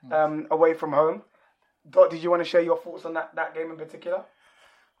 2-0 away from home. Dot, did you want to share your thoughts on that game in particular?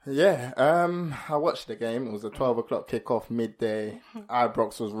 Yeah, I watched the game. It was a 12 o'clock kickoff midday.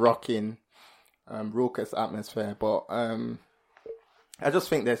 Ibrox was rocking, raucous atmosphere. But I just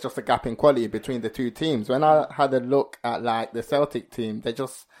think there's just a gap in quality between the two teams. When I had a look at like the Celtic team, they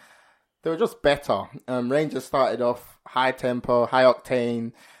were just better. Rangers started off high tempo, high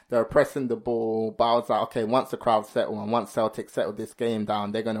octane. They were pressing the ball, but I was like, okay, once the crowd settle and once Celtic settle this game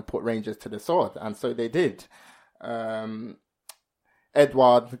down, they're going to put Rangers to the sword. And so they did.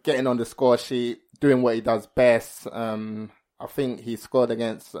 Edouard getting on the score sheet, doing what he does best. I think he scored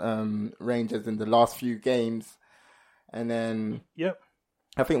against Rangers in the last few games. And then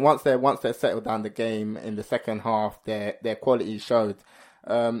I think once they settled down the game in the second half, their quality showed.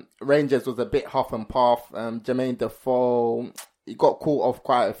 Rangers was a bit huff and puff. Jermaine Defoe, he got caught off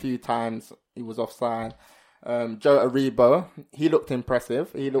quite a few times. He was offside. Joe Aribo, he looked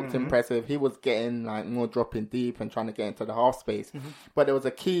impressive. He was getting like more dropping deep and trying to get into the half space. But there was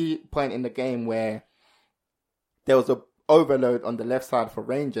a key point in the game where there was a overload on the left side for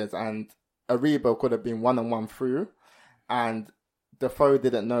Rangers, and Aribo could have been one-on-one through, and Defoe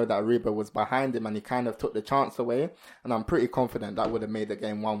didn't know that Aribo was behind him, and he kind of took the chance away. And I'm pretty confident that would have made the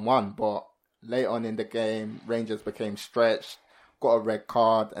game 1-1. But late on in the game, Rangers became stretched, got a red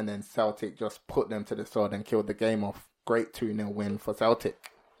card, and then Celtic just put them to the sword and killed the game off. Great 2-0 win for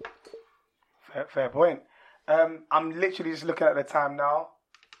Celtic. Fair point. I'm literally just looking at the time now,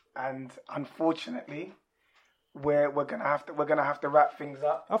 and unfortunately, we're gonna have to wrap things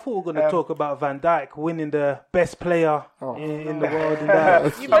up. I thought we were gonna talk about Van Dijk winning the best player in the world. In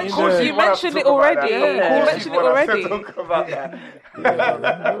that. You mentioned it already. You mentioned it already. Talk about that.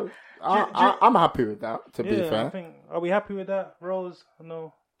 I'm happy with that, to be fair. Are we happy with that, Rose?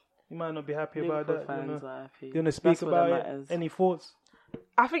 No, you might not be happy about that. Fans are happy. You want to speak about it? Any thoughts?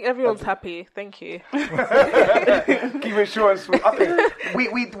 I think everyone's happy. Thank you. Keep it short and sweet. I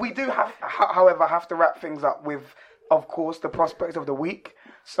think we do however, have to wrap things up with, of course, the prospect of the week.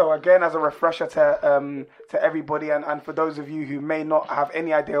 So again, as a refresher to everybody, and for those of you who may not have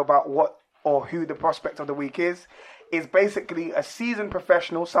any idea about what or who the prospect of the week is basically a seasoned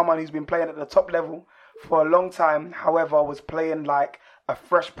professional, someone who's been playing at the top level for a long time, however, was playing like a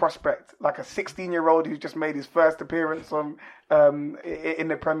fresh prospect, like a 16-year-old who's just made his first appearance on in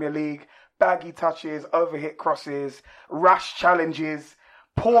the Premier League. Baggy touches, overhit crosses, rash challenges,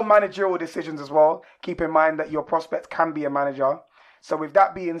 poor managerial decisions as well. Keep in mind that your prospect can be a manager. So with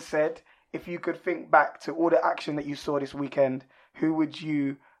that being said, if you could think back to all the action that you saw this weekend, who would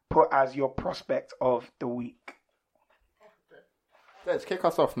you put as your prospect of the week? Let's kick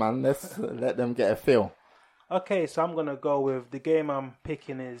us off, man. Let's let them get a feel. Okay, so I'm going to go with the game I'm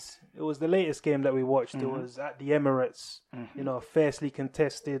picking it was the latest game that we watched. It was at the Emirates, fiercely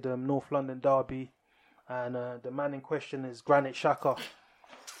contested North London derby. And the man in question is Granit Xhaka.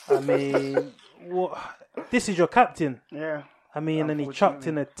 I mean, this is your captain. Yeah. I mean, and he chucked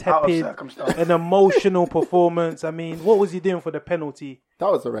in a tepid, an emotional performance. I mean, what was he doing for the penalty?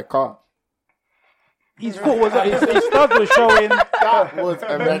 That was a red card. His foot was, his stud was showing. That was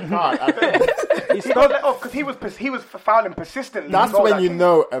a red card. I think. He got let off because he was fouling persistently. That's when you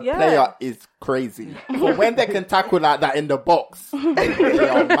know a player is crazy. But when they can tackle like that in the box, they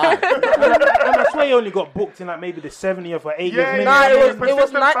are mad. And I swear he only got booked in like maybe the 70th or 80th minute. No, it was close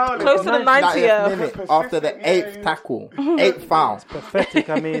to the 90th minute after the 8th tackle, 8th foul. It's pathetic.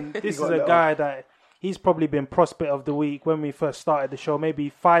 I mean, this is a guy that he's probably been prospect of the week when we first started the show,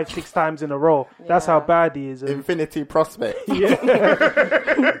 maybe 5-6 times in a row. That's how bad he is. Infinity prospect.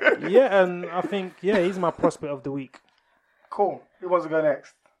 Yeah, and I think, he's my prospect of the week. Cool. Who wants to go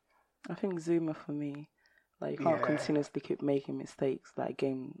next? I think Zuma for me. Like, you can't continuously keep making mistakes, like,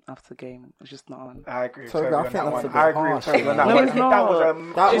 game after game. It's just not on. I agree with Toby, Toby I on think that that's one. a bit I agree with harsh. Toby on that No, one. it's not. That was a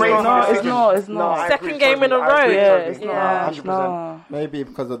crazy decision. It's not. I Second agree, game Toby. in a I row. agree, Yeah, Toby. it's No, not. 100%. Maybe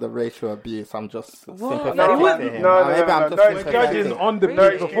because of the racial abuse, I'm just sympathetic No, to him. no, Maybe I'm no, just no, sympathetic. Judging on the No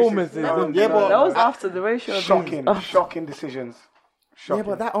big performances. excuses. Yeah, but That was after the racial abuse. Shocking decisions. Yeah,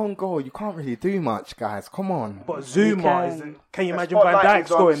 but that own goal, you can't really do much, guys. Come on. But Zuma, can you imagine Van spotlight Dijk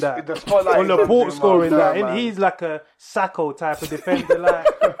is on- scoring that? the spotlight Or is on Laporte Zuma. scoring No, that? man. And he's like a Sacco type of defender. Like,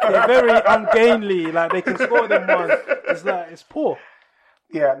 they're very ungainly. Like, they can score them ones. It's like, it's poor.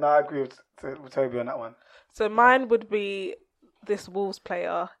 Yeah, no, I agree with Toby on that one. So mine would be this Wolves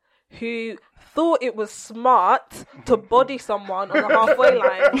player who thought it was smart to body someone on the halfway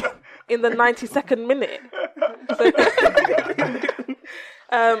line in the 92nd minute.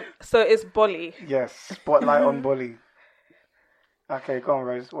 So it's Bolly. Yes, spotlight on Bolly. Okay, go on,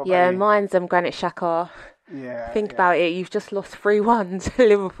 Rose. What Yeah, about you? mine's Granit Xhaka. Yeah. Think about it. You've just lost 3-1 to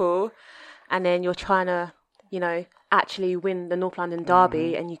Liverpool, and then you're trying to, actually win the North London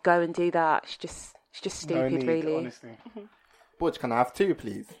derby, and you go and do that. It's just stupid, no need, really. Honestly. Butch, can I have 2,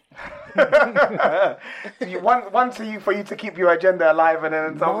 please? One to you for you to keep your agenda alive, and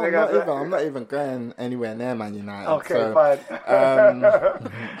then No, something else. I'm not even going anywhere near Man United. Okay, so, fine.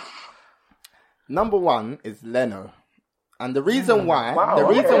 Number 1 is Leno. And the reason why, Wow, the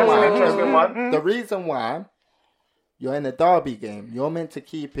okay, reason that's an why, interesting one. the reason why you're in a derby game, you're meant to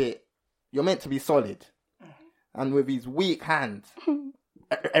keep it, you're meant to be solid. And with his weak hands,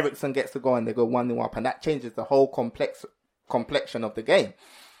 Ericsson gets to go and they go 1-0 up, and that changes the whole complexion of the game.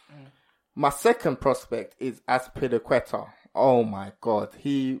 My second prospect is Azpilicueta. Oh my God,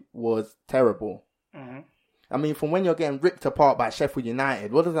 he was terrible. I mean, from when you're getting ripped apart by Sheffield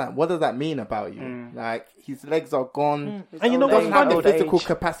United, what does that mean about you? Like, his legs are gone. And you know He what's doesn't have the funny? physical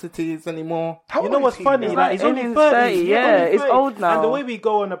capacities anymore. How You know old what's is he? funny? Is Like, he's only 30. 30, yeah, he's old now. And the way we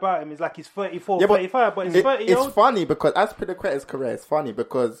go on about him is like he's 34, Yeah, but 35, but he's 30 years It's old. funny because Azpilicueta's career is funny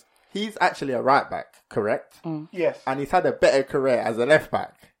because he's actually a right back, correct? Yes. And he's had a better career as a left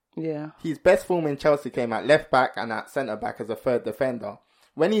back. Yeah. His best form in Chelsea came at left back and at centre back as a third defender.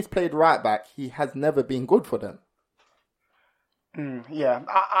 When he's played right back, he has never been good for them. Yeah,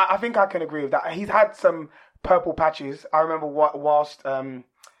 I think I can agree with that. He's had some purple patches. I remember whilst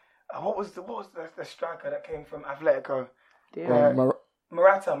what was the striker that came from Atletico? Yeah.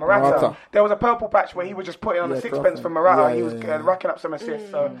 Morata. There was a purple patch where he was just putting on a sixpence for Morata. He was racking up some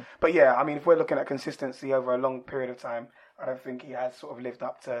assists. So, but yeah, I mean, if we're looking at consistency over a long period of time, I don't think he has sort of lived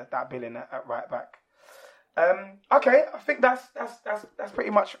up to that billing at right back. Okay, I think that's pretty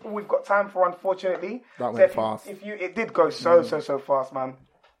much all we've got time for, unfortunately. That went fast. It did go so fast, man.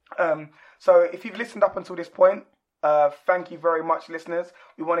 So if you've listened up until this point, thank you very much, listeners.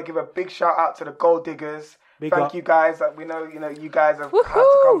 We want to give a big shout out to the Gold Diggers. Thank you guys. That we know, you guys have had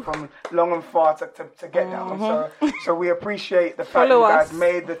to come from long and far to get down. So we appreciate the fact that you guys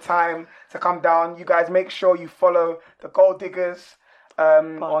made the time to come down. You guys make sure you follow the Gold Diggers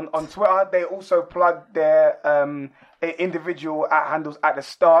on Twitter. They also plug their individual handles at the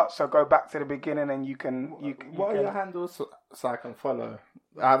start. So go back to the beginning and you can. What are your handles so I can follow?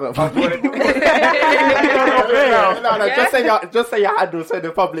 I haven't. No. Just say your handle so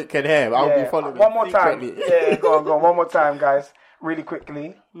the public can hear. I'll be following. One more time. Yeah, go on. One more time, guys. Really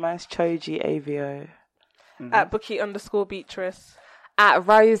quickly. Mine's Choji AVO. At Bookie_Beatrice. At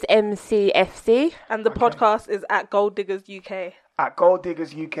Rose MCFC. And the podcast is at Gold Diggers UK. At Gold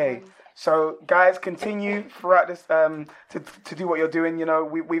Diggers UK. So, guys, continue throughout this to do what you're doing. You know,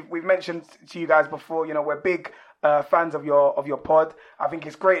 we've mentioned to you guys before. You know, we're big fans of your pod. I think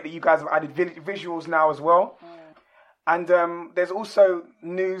it's great that you guys have added visuals now as well. And there's also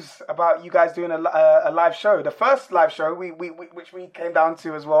news about you guys doing a live show. The first live show which we came down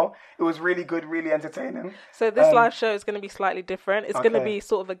to as well. It was really good, really entertaining. So this live show is going to be slightly different. It's going to be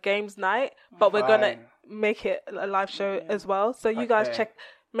sort of a games night, but we're going to make it a live show as well. So you guys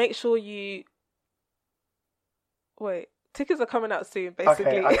make sure you... Wait. Tickets are coming out soon,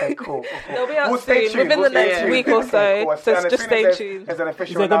 basically. Okay, cool. They'll be out soon, within the next week or so. Cool. So just stay tuned. There's an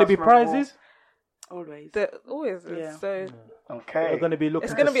official Is there going to be prizes? Always. Always. Yeah. So okay. We're going to be looking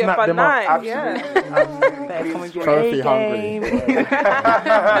it's going to be a snap fun them night. up. Absolutely. Trophy hungry.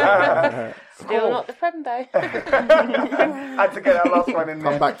 Still not the friend though. Had to get that last one in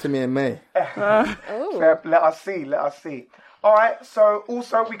there. Come back to me in May. Let us see. All right. So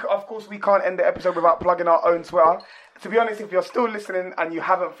also, we can't end the episode without plugging our own Twitter. To be honest, if you're still listening and you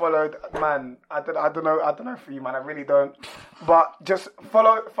haven't followed, man, I don't know for you, man. I really don't. But just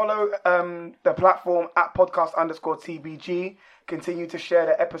follow the platform at podcast_TBG. Continue to share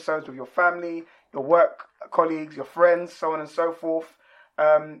the episodes with your family, your work colleagues, your friends, so on and so forth.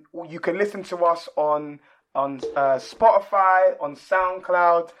 You can listen to us on Spotify, on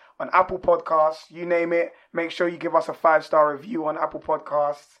SoundCloud, on Apple Podcasts, you name it. Make sure you give us a 5-star review on Apple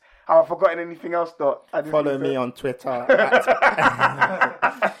Podcasts. Have I forgotten anything else, Dot? Follow me on Twitter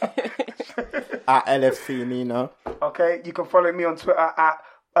at LFC Nino. Okay, you can follow me on Twitter at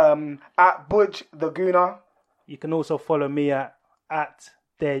Budge the Gooner. You can also follow me at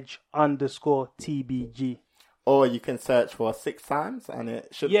Dej_TBG. Or you can search for 6 times and it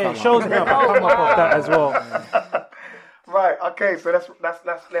should come it shows me up. I come up with that as well. Right, okay, so let's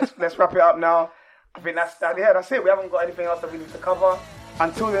wrap it up now. I think that's it. We haven't got anything else that we need to cover.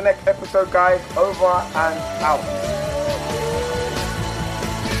 Until the next episode, guys, over and out.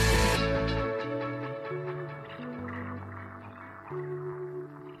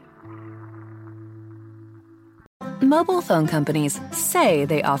 Mobile phone companies say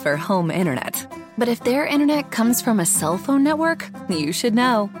they offer home internet. But if their internet comes from a cell phone network, you should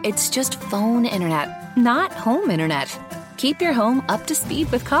know. It's just phone internet, not home internet. Keep your home up to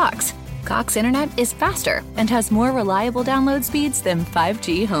speed with Cox. Cox Internet is faster and has more reliable download speeds than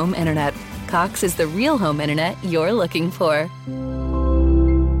 5G home internet. Cox is the real home internet you're looking for.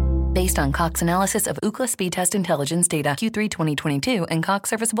 Based on Cox analysis of Ookla speed test intelligence data Q3 2022 and Cox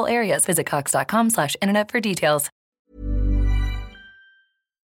serviceable areas, visit cox.com/internet for details.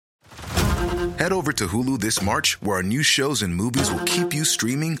 Head over to Hulu this March, where our new shows and movies will keep you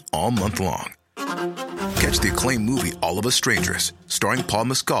streaming all month long. Catch the acclaimed movie All of Us Strangers, starring Paul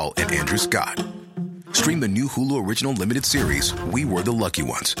Mescal and Andrew Scott. Stream the new Hulu original limited series We Were the Lucky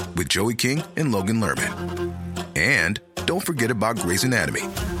Ones with Joey King and Logan Lerman. And don't forget about Grey's Anatomy.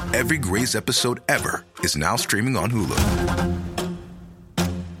 Every Grey's episode ever is now streaming on Hulu.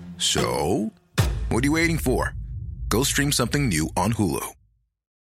 So, what are you waiting for? Go stream something new on Hulu.